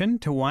tradition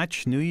to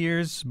watch New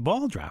Year's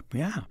ball drop.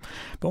 Yeah.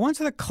 But once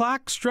the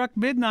clock struck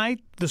midnight,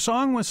 the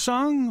song was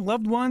sung,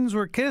 loved ones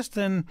were kissed,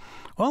 and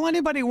all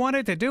anybody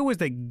wanted to do was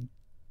to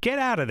get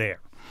out of there.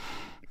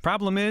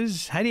 Problem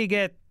is, how do you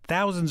get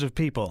thousands of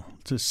people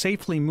to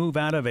safely move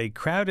out of a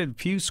crowded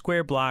few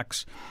square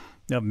blocks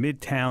of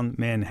midtown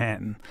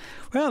Manhattan?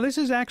 Well, this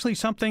is actually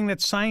something that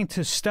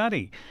scientists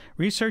study.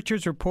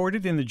 Researchers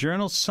reported in the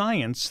journal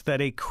Science that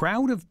a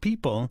crowd of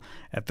people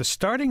at the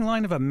starting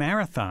line of a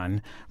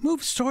marathon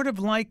moves sort of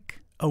like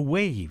a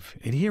wave,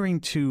 adhering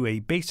to a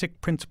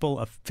basic principle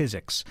of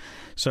physics.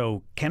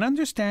 So can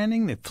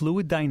understanding the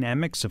fluid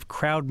dynamics of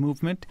crowd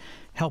movement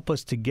help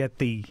us to get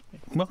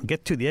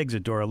to the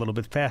exit door a little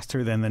bit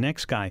faster than the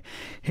next guy?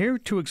 Here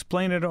to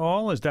explain it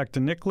all is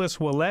Dr. Nicholas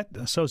Ouellette,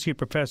 Associate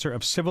Professor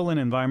of Civil and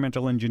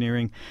Environmental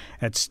Engineering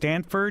at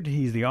Stanford.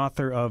 He's the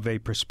author of a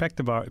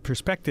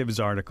Perspectives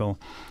article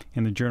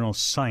in the journal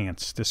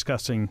Science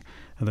discussing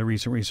the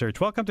recent research.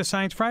 Welcome to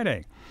Science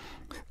Friday.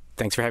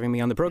 Thanks for having me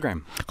on the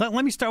program.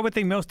 Let me start with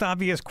the most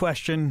obvious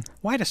question.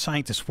 Why do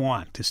scientists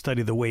want to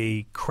study the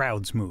way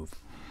crowds move?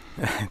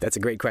 That's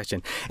a great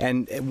question.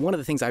 And one of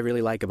the things I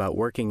really like about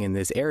working in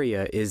this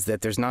area is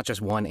that there's not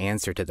just one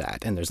answer to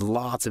that. And there's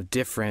lots of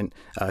different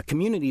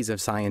communities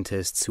of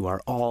scientists who are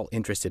all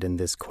interested in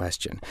this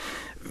question.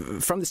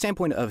 From the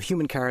standpoint of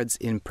human crowds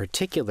in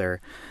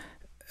particular,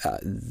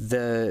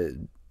 there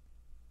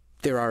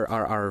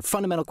are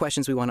fundamental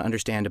questions we want to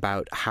understand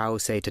about how,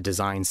 say, to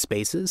design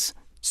spaces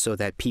so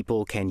that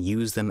people can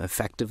use them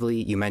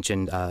effectively. You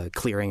mentioned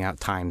clearing out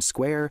Times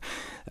Square.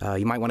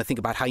 You might want to think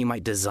about how you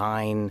might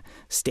design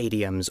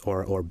stadiums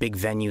or big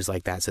venues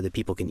like that so that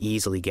people can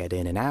easily get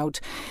in and out.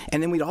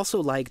 And then we'd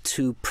also like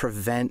to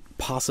prevent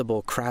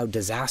possible crowd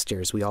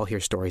disasters. We all hear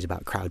stories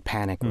about crowd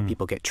panic where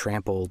people get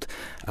trampled.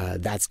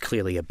 That's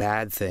clearly a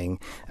bad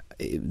thing.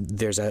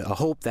 there's a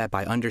hope that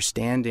by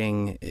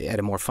understanding at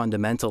a more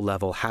fundamental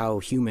level how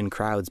human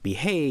crowds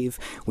behave,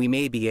 we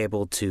may be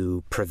able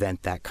to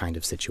prevent that kind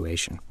of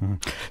situation.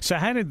 So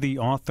how did the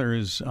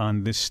authors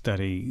on this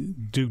study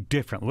do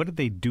different? What did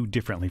they do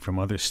differently from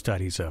other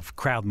studies of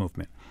crowd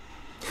movement?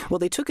 Well,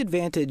 they took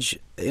advantage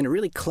in a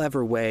really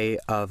clever way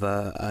of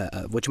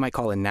what you might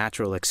call a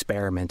natural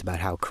experiment about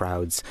how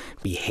crowds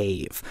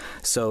behave.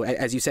 So,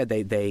 as you said,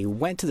 they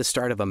went to the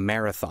start of a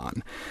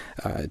marathon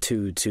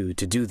to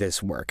do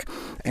this work.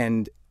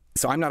 And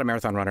so I'm not a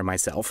marathon runner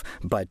myself,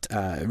 but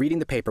reading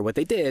the paper, what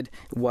they did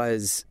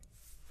was...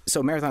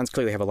 So marathons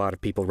clearly have a lot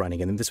of people running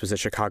in them. This was a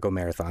Chicago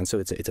marathon, so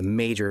it's a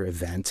major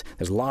event.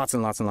 There's lots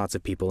and lots and lots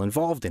of people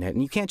involved in it,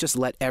 and you can't just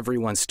let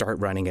everyone start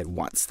running at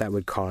once. That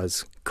would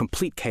cause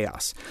complete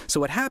chaos. So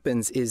what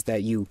happens is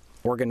that you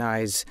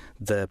organize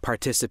the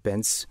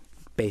participants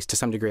based to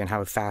some degree on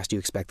how fast you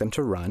expect them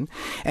to run,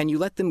 and you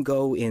let them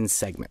go in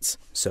segments.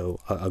 So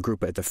a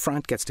group at the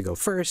front gets to go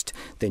first,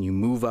 then you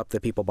move up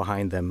the people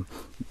behind them,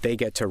 they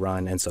get to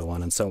run, and so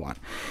on and so on.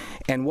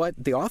 And what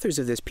the authors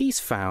of this piece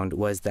found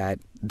was that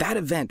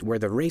event where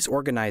the race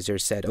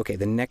organizers said, okay,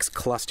 the next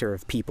cluster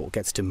of people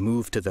gets to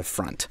move to the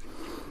front,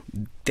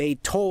 they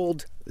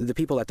told the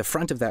people at the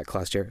front of that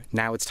cluster,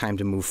 now it's time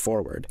to move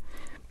forward.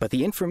 But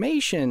the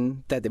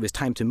information that it was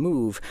time to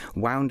move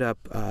wound up,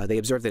 they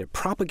observed that it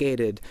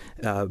propagated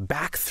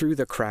back through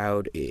the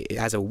crowd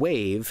as a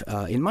wave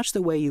in much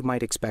the way you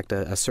might expect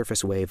a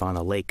surface wave on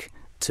a lake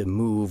to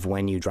move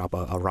when you drop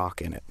a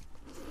rock in it.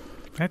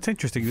 That's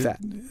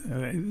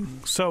interesting.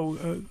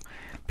 So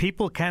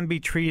people can be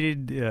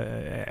treated,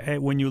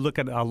 when you look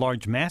at a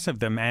large mass of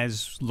them,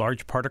 as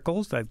large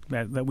particles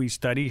that we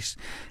study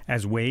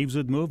as waves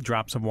would move,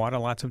 drops of water,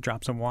 lots of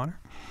drops of water?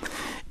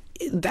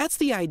 That's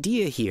the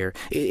idea here.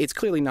 It's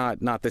clearly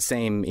not the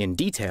same in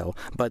detail,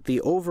 but the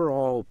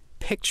overall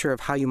picture of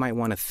how you might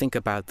want to think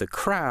about the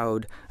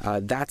crowd,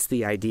 that's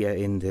the idea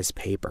in this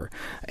paper.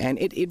 And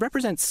it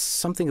represents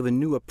something of a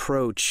new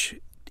approach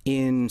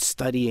in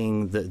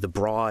studying the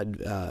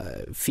broad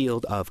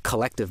field of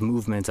collective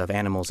movements of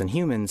animals and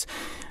humans,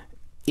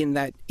 in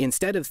that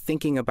instead of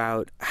thinking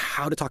about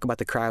how to talk about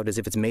the crowd as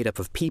if it's made up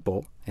of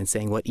people and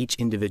saying what each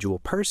individual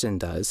person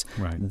does,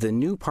 the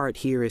new part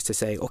here is to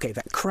say, okay,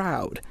 that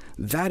crowd,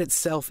 that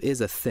itself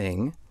is a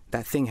thing.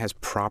 That thing has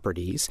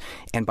properties,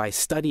 and by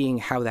studying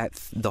how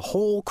the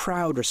whole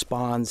crowd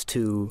responds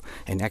to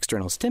an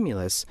external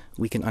stimulus,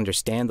 we can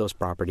understand those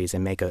properties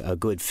and make a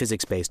good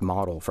physics-based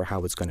model for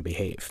how it's going to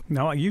behave.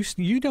 No,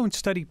 you don't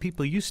study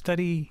people. You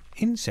study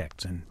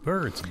insects and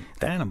birds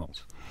and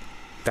animals.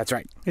 That's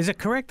right. Is it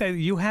correct that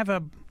you have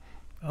a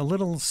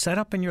little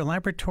setup in your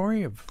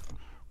laboratory of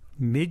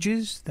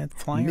midges that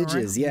fly around?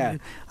 Midges, yeah.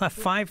 A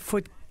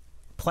 5-foot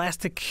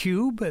plastic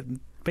cube,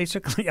 and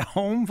basically a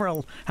home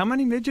for how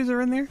many midges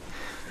are in there?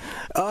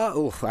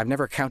 I've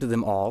never counted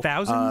them all.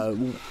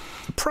 Thousands?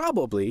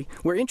 Probably.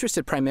 We're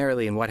interested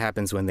primarily in what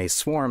happens when they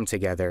swarm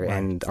together,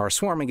 and our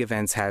swarming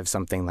events have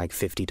something like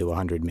 50 to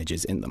 100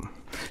 midges in them.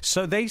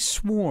 So they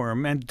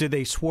swarm, and do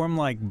they swarm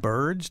like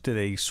birds? Do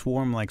they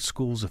swarm like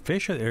schools of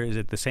fish, or is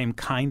it the same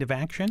kind of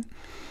action?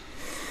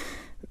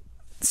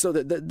 So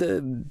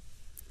the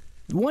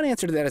one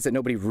answer to that is that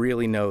nobody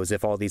really knows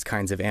if all these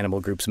kinds of animal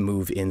groups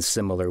move in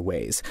similar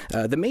ways.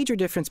 The major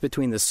difference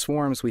between the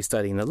swarms we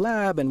study in the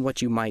lab and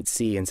what you might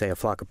see in, say, a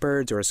flock of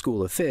birds or a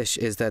school of fish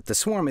is that the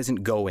swarm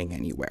isn't going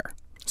anywhere.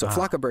 So a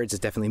flock of birds is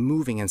definitely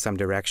moving in some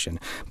direction.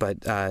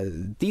 But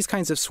these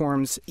kinds of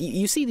swarms,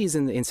 you see these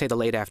in, say, the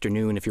late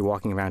afternoon if you're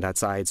walking around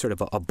outside, sort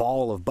of a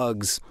ball of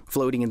bugs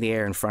floating in the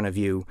air in front of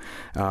you.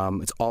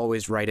 It's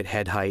always right at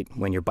head height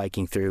when you're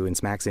biking through and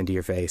smacks into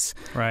your face.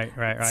 Right.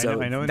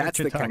 So I know that's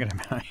what you're the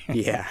talking about.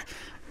 Yeah.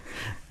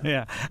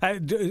 Yeah.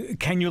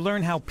 Can you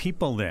learn how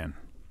people then?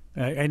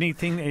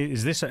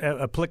 Is this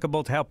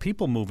applicable to how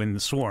people move in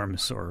the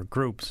swarms or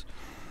groups?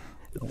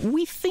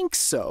 We think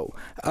so.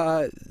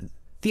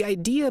 The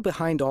idea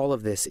behind all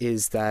of this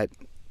is that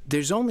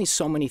there's only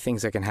so many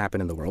things that can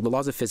happen in the world. The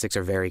laws of physics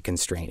are very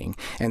constraining.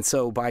 And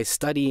so by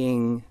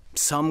studying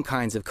some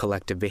kinds of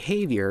collective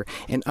behavior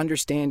and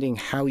understanding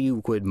how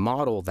you would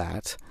model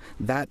that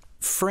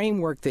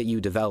framework that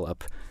you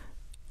develop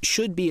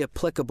should be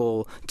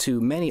applicable to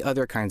many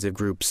other kinds of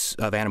groups,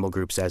 of animal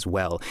groups as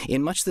well.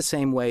 In much the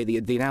same way,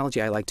 the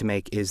analogy I like to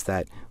make is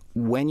that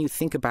when you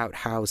think about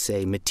how,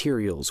 say,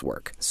 materials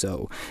work,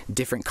 so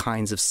different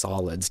kinds of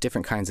solids,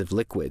 different kinds of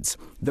liquids,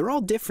 they're all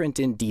different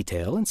in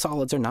detail, and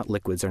solids are not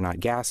liquids, they're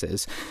not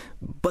gases,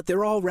 but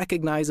they're all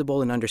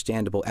recognizable and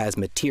understandable as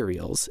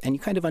materials, and you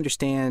kind of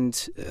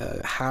understand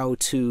how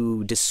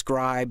to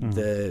describe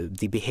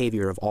the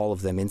behavior of all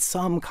of them in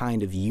some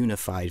kind of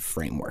unified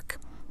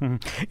framework.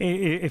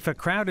 If a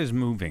crowd is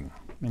moving,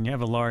 and you have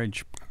a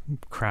large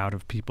crowd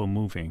of people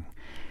moving,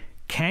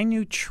 can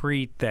you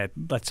treat that,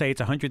 let's say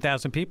it's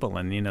 100,000 people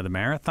in the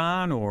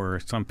marathon, or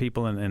some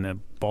people in a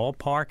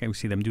ballpark, and we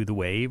see them do the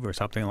wave or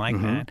something like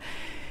that.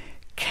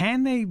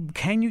 Can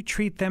you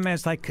treat them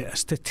as like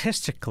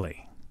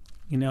statistically,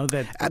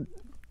 as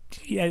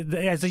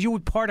you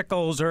would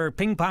particles or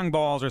ping pong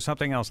balls or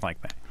something else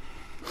like that?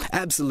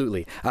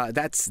 Absolutely.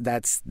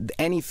 That's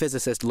any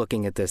physicist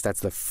looking at this,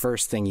 that's the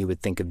first thing you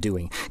would think of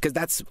doing, because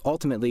that's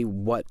ultimately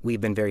what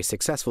we've been very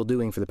successful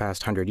doing for the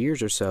past 100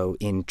 years or so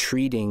in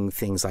treating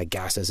things like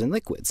gases and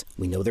liquids.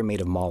 We know they're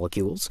made of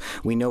molecules.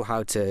 We know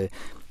how to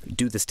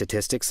do the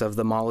statistics of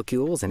the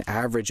molecules and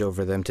average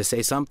over them to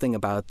say something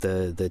about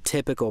the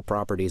typical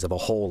properties of a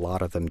whole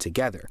lot of them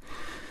together.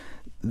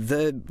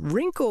 The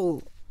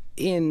wrinkle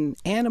in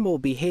animal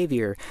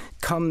behavior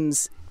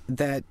comes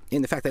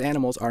in the fact that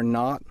animals are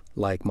not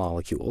like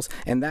molecules,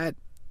 and that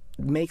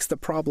makes the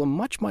problem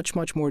much, much,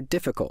 much more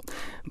difficult.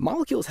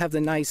 Molecules have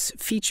the nice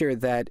feature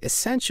that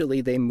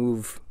essentially they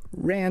move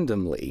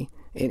randomly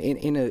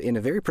in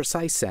a very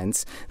precise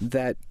sense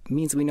that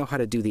means we know how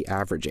to do the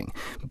averaging.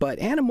 But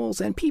animals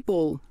and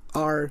people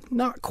are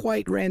not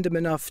quite random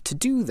enough to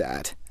do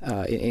that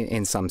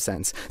in some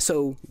sense.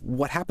 So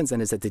what happens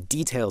then is that the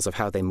details of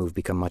how they move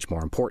become much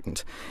more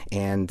important.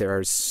 And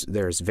there's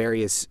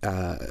various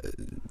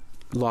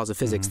laws of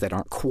physics that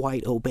aren't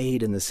quite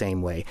obeyed in the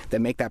same way that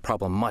make that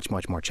problem much,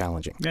 much more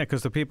challenging. Yeah,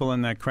 because the people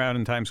in that crowd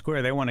in Times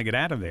Square, they want to get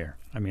out of there.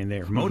 I mean,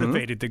 they're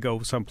motivated to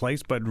go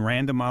someplace, but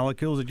random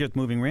molecules are just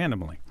moving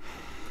randomly.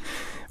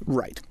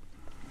 Right.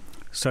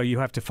 So you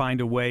have to find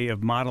a way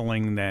of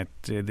modeling that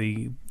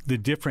the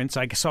difference.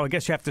 So I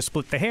guess you have to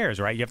split the hairs,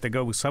 right? You have to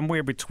go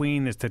somewhere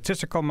between the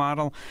statistical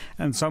model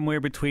and somewhere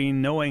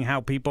between knowing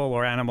how people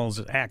or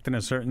animals act in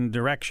a certain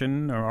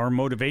direction or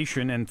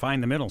motivation and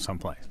find the middle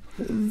someplace.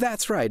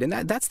 That's right. And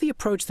that's the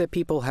approach that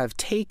people have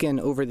taken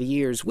over the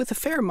years with a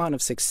fair amount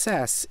of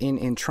success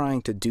in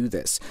trying to do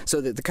this.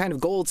 So the kind of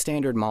gold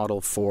standard model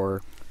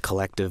for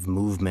collective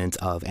movement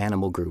of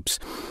animal groups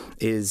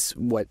is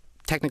what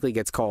technically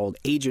gets called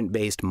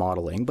agent-based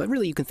modeling, but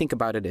really you can think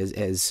about it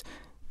as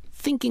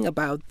thinking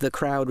about the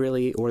crowd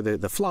really, or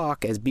the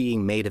flock, as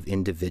being made of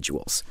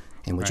individuals.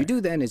 And what you do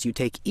then is you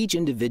take each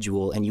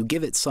individual and you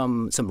give it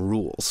some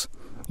rules.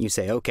 You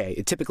say,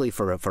 okay, typically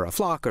for a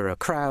flock or a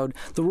crowd,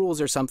 the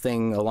rules are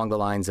something along the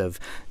lines of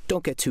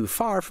don't get too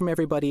far from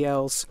everybody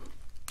else,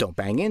 don't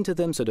bang into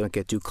them, so don't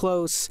get too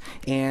close,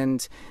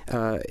 and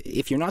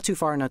if you're not too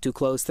far, not too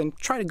close, then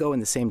try to go in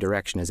the same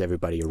direction as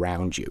everybody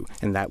around you,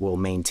 and that will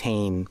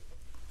maintain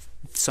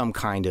some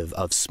kind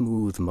of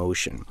smooth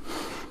motion.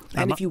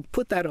 And if you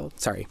put that all...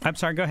 Sorry. I'm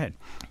sorry, go ahead.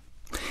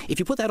 If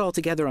you put that all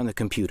together on the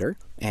computer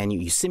and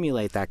you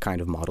simulate that kind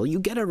of model, you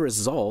get a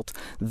result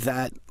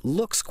that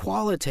looks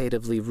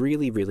qualitatively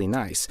really, really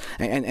nice.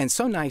 And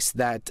so nice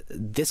that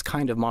this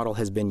kind of model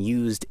has been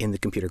used in the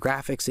computer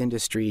graphics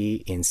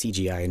industry, in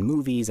CGI in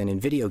movies, and in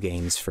video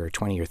games for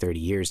 20 or 30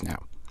 years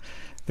now.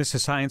 This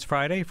is Science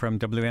Friday from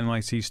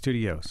WNYC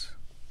Studios.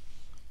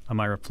 I'm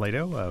Ira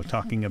Plato,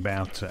 talking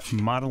about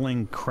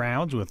modeling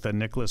crowds with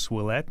Nicholas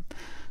Ouellette,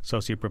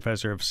 Associate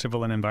Professor of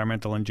Civil and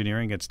Environmental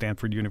Engineering at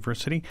Stanford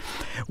University.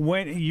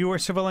 When you're a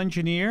civil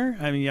engineer,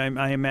 I mean,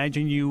 I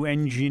imagine you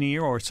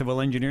engineer, or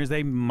civil engineers,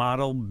 they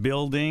model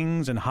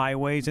buildings and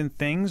highways and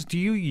things. Do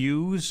you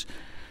use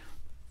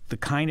the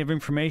kind of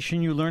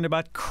information you learn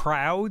about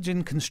crowds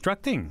in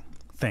constructing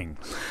things?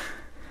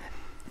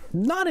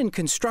 Not in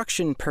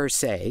construction per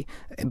se,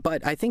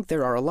 but I think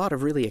there are a lot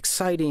of really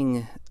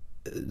exciting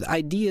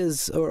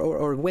ideas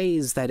or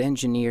ways that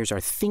engineers are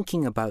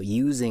thinking about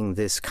using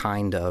this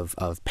kind of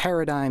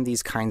paradigm,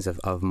 these kinds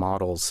of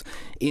models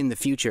in the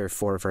future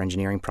for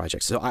engineering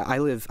projects. So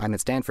I'm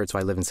at Stanford, so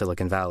I live in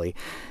Silicon Valley,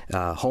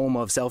 home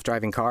of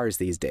self-driving cars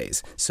these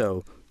days.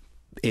 So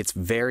it's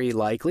very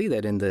likely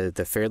that in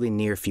the fairly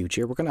near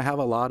future, we're going to have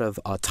a lot of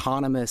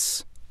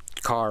autonomous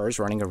cars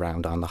running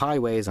around on the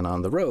highways and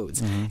on the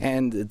roads.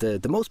 And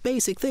the most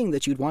basic thing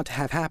that you'd want to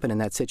have happen in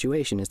that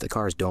situation is the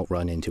cars don't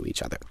run into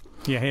each other.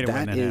 Yeah, I hate it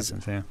when that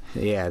happens.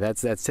 Yeah,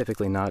 that's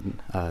typically not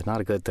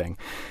a good thing.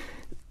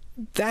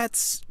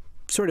 That's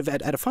sort of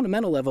at a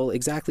fundamental level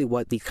exactly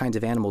what the kinds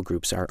of animal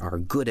groups are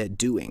good at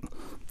doing.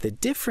 The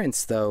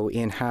difference, though,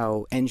 in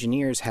how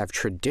engineers have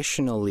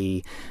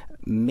traditionally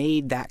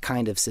made that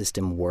kind of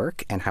system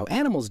work and how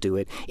animals do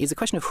it is a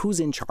question of who's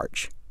in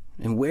charge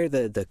and where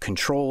the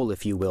control,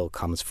 if you will,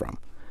 comes from.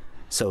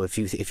 So if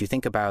you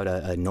think about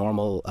a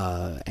normal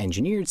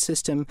engineered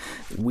system,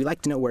 we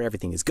like to know where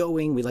everything is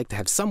going. We like to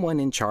have someone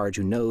in charge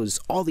who knows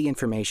all the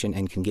information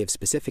and can give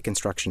specific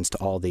instructions to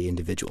all the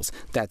individuals.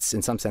 That's,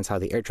 in some sense, how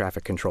the air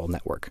traffic control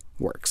network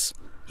works.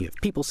 You have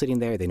people sitting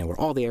there, they know where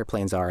all the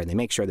airplanes are, and they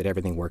make sure that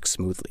everything works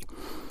smoothly.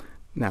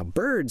 Now,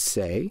 birds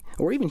say,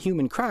 or even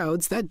human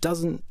crowds,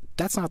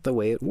 that's not the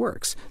way it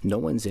works. No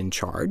one's in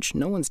charge.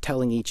 No one's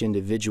telling each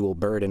individual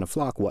bird in a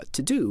flock what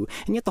to do,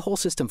 and yet the whole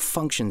system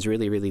functions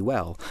really, really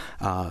well.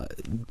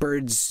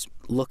 Birds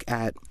look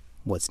at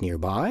what's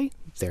nearby,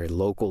 their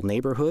local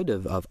neighborhood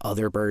of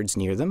other birds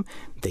near them.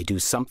 They do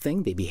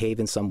something, they behave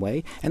in some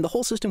way, and the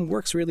whole system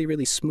works really,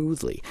 really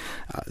smoothly.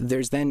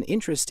 There's then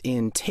interest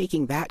in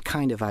taking that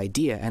kind of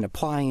idea and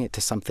applying it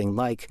to something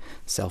like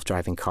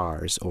self-driving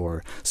cars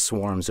or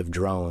swarms of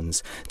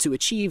drones to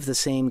achieve the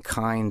same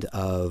kind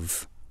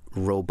of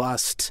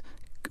robust,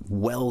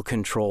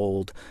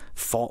 well-controlled,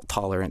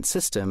 fault-tolerant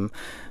system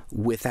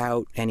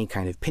without any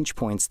kind of pinch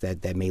points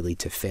that may lead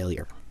to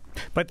failure.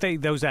 But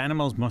those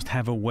animals must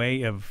have a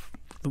way of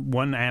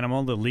one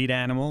animal, the lead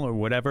animal, or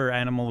whatever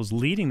animal is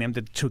leading them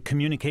to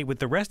communicate with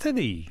the rest of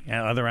the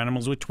other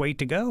animals which way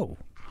to go.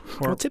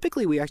 Well,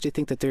 typically we actually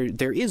think that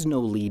there is no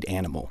lead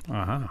animal,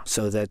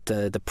 so that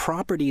the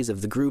properties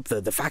of the group,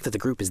 the fact that the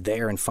group is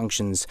there and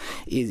functions,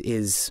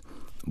 is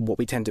what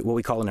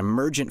we call an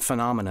emergent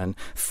phenomenon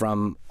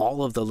from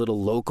all of the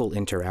little local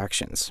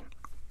interactions.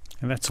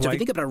 And that's so if you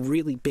think about a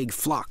really big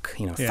flock,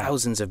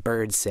 thousands of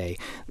birds, say.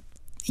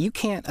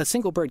 A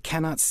single bird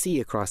cannot see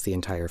across the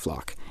entire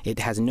flock. It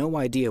has no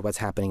idea what's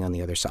happening on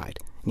the other side,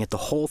 and yet the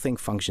whole thing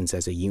functions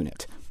as a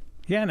unit.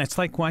 Yeah, and it's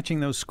like watching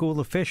those school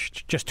of fish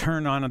just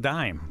turn on a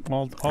dime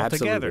all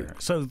together.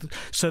 So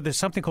there's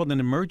something called an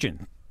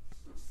emergent,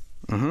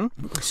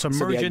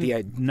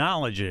 submergent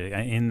knowledge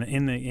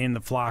in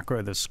the flock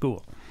or the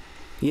school.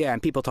 Yeah,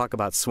 and people talk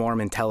about swarm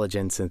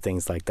intelligence and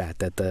things like that.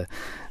 That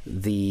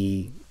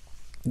the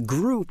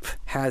group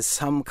has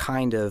some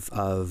kind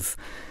of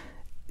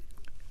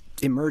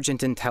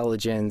emergent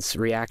intelligence,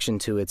 reaction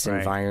to its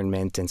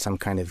environment in some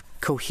kind of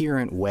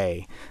coherent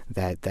way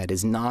that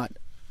is not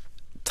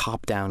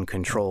top-down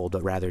controlled,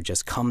 but rather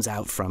just comes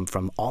out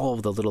from all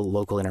of the little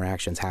local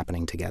interactions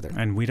happening together.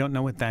 And we don't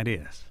know what that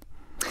is.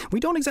 We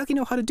don't exactly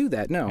know how to do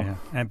that, no.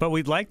 Yeah. But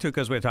we'd like to,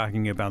 because we're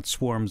talking about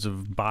swarms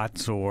of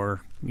bots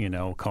or,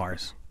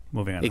 cars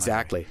moving on.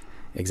 Exactly.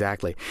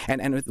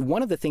 And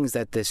one of the things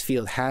that this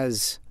field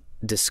has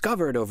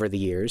discovered over the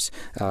years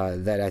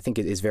that I think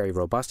is very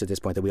robust at this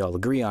point, that we all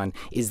agree on,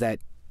 is that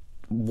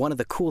one of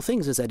the cool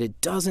things is that it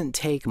doesn't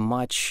take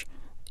much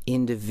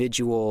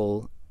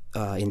individual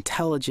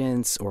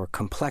intelligence or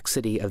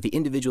complexity of the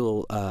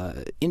individual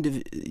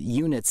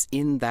units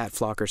in that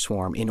flock or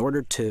swarm in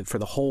order for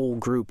the whole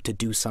group to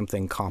do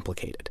something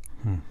complicated.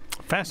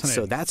 Fascinating.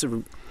 So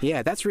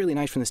that's really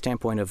nice from the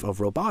standpoint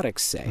of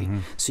robotics, say.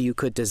 So you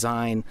could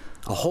design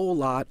a whole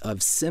lot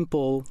of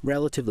simple,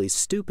 relatively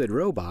stupid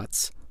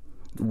robots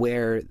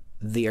where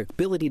the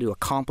ability to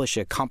accomplish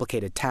a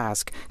complicated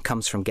task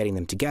comes from getting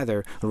them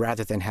together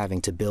rather than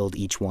having to build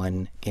each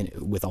one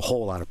with a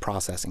whole lot of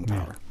processing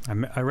power.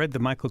 Yeah. I read the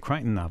Michael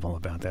Crichton novel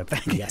about that.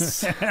 Thank you.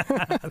 Yes.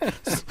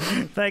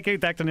 Thank you,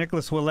 Dr.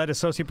 Nicholas Ouellette,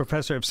 Associate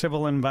Professor of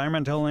Civil and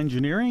Environmental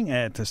Engineering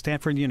at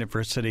Stanford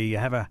University.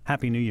 Have a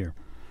Happy New Year.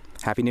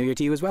 Happy New Year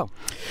to you as well.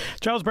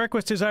 Charles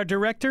Berquist is our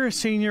director,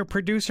 senior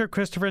producer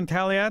Christopher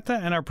Intagliata,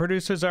 and our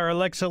producers are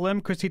Alexa Lim,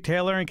 Christy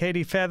Taylor, and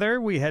Katie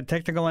Feather. We had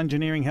technical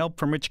engineering help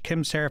from Rich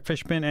Kim, Sarah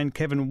Fishman, and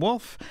Kevin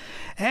Wolf.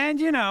 And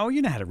you know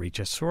how to reach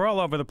us. We're all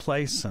over the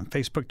place on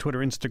Facebook, Twitter,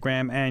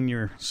 Instagram, and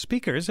your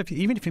speakers.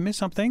 Even if you miss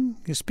something,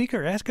 your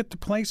speaker, ask it to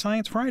play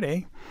Science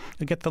Friday.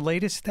 You'll get the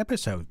latest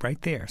episode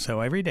right there.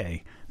 So every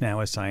day now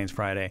is Science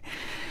Friday.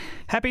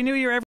 Happy New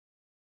Year, everyone.